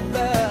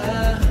ربا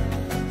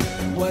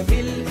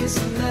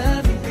وبالإسلام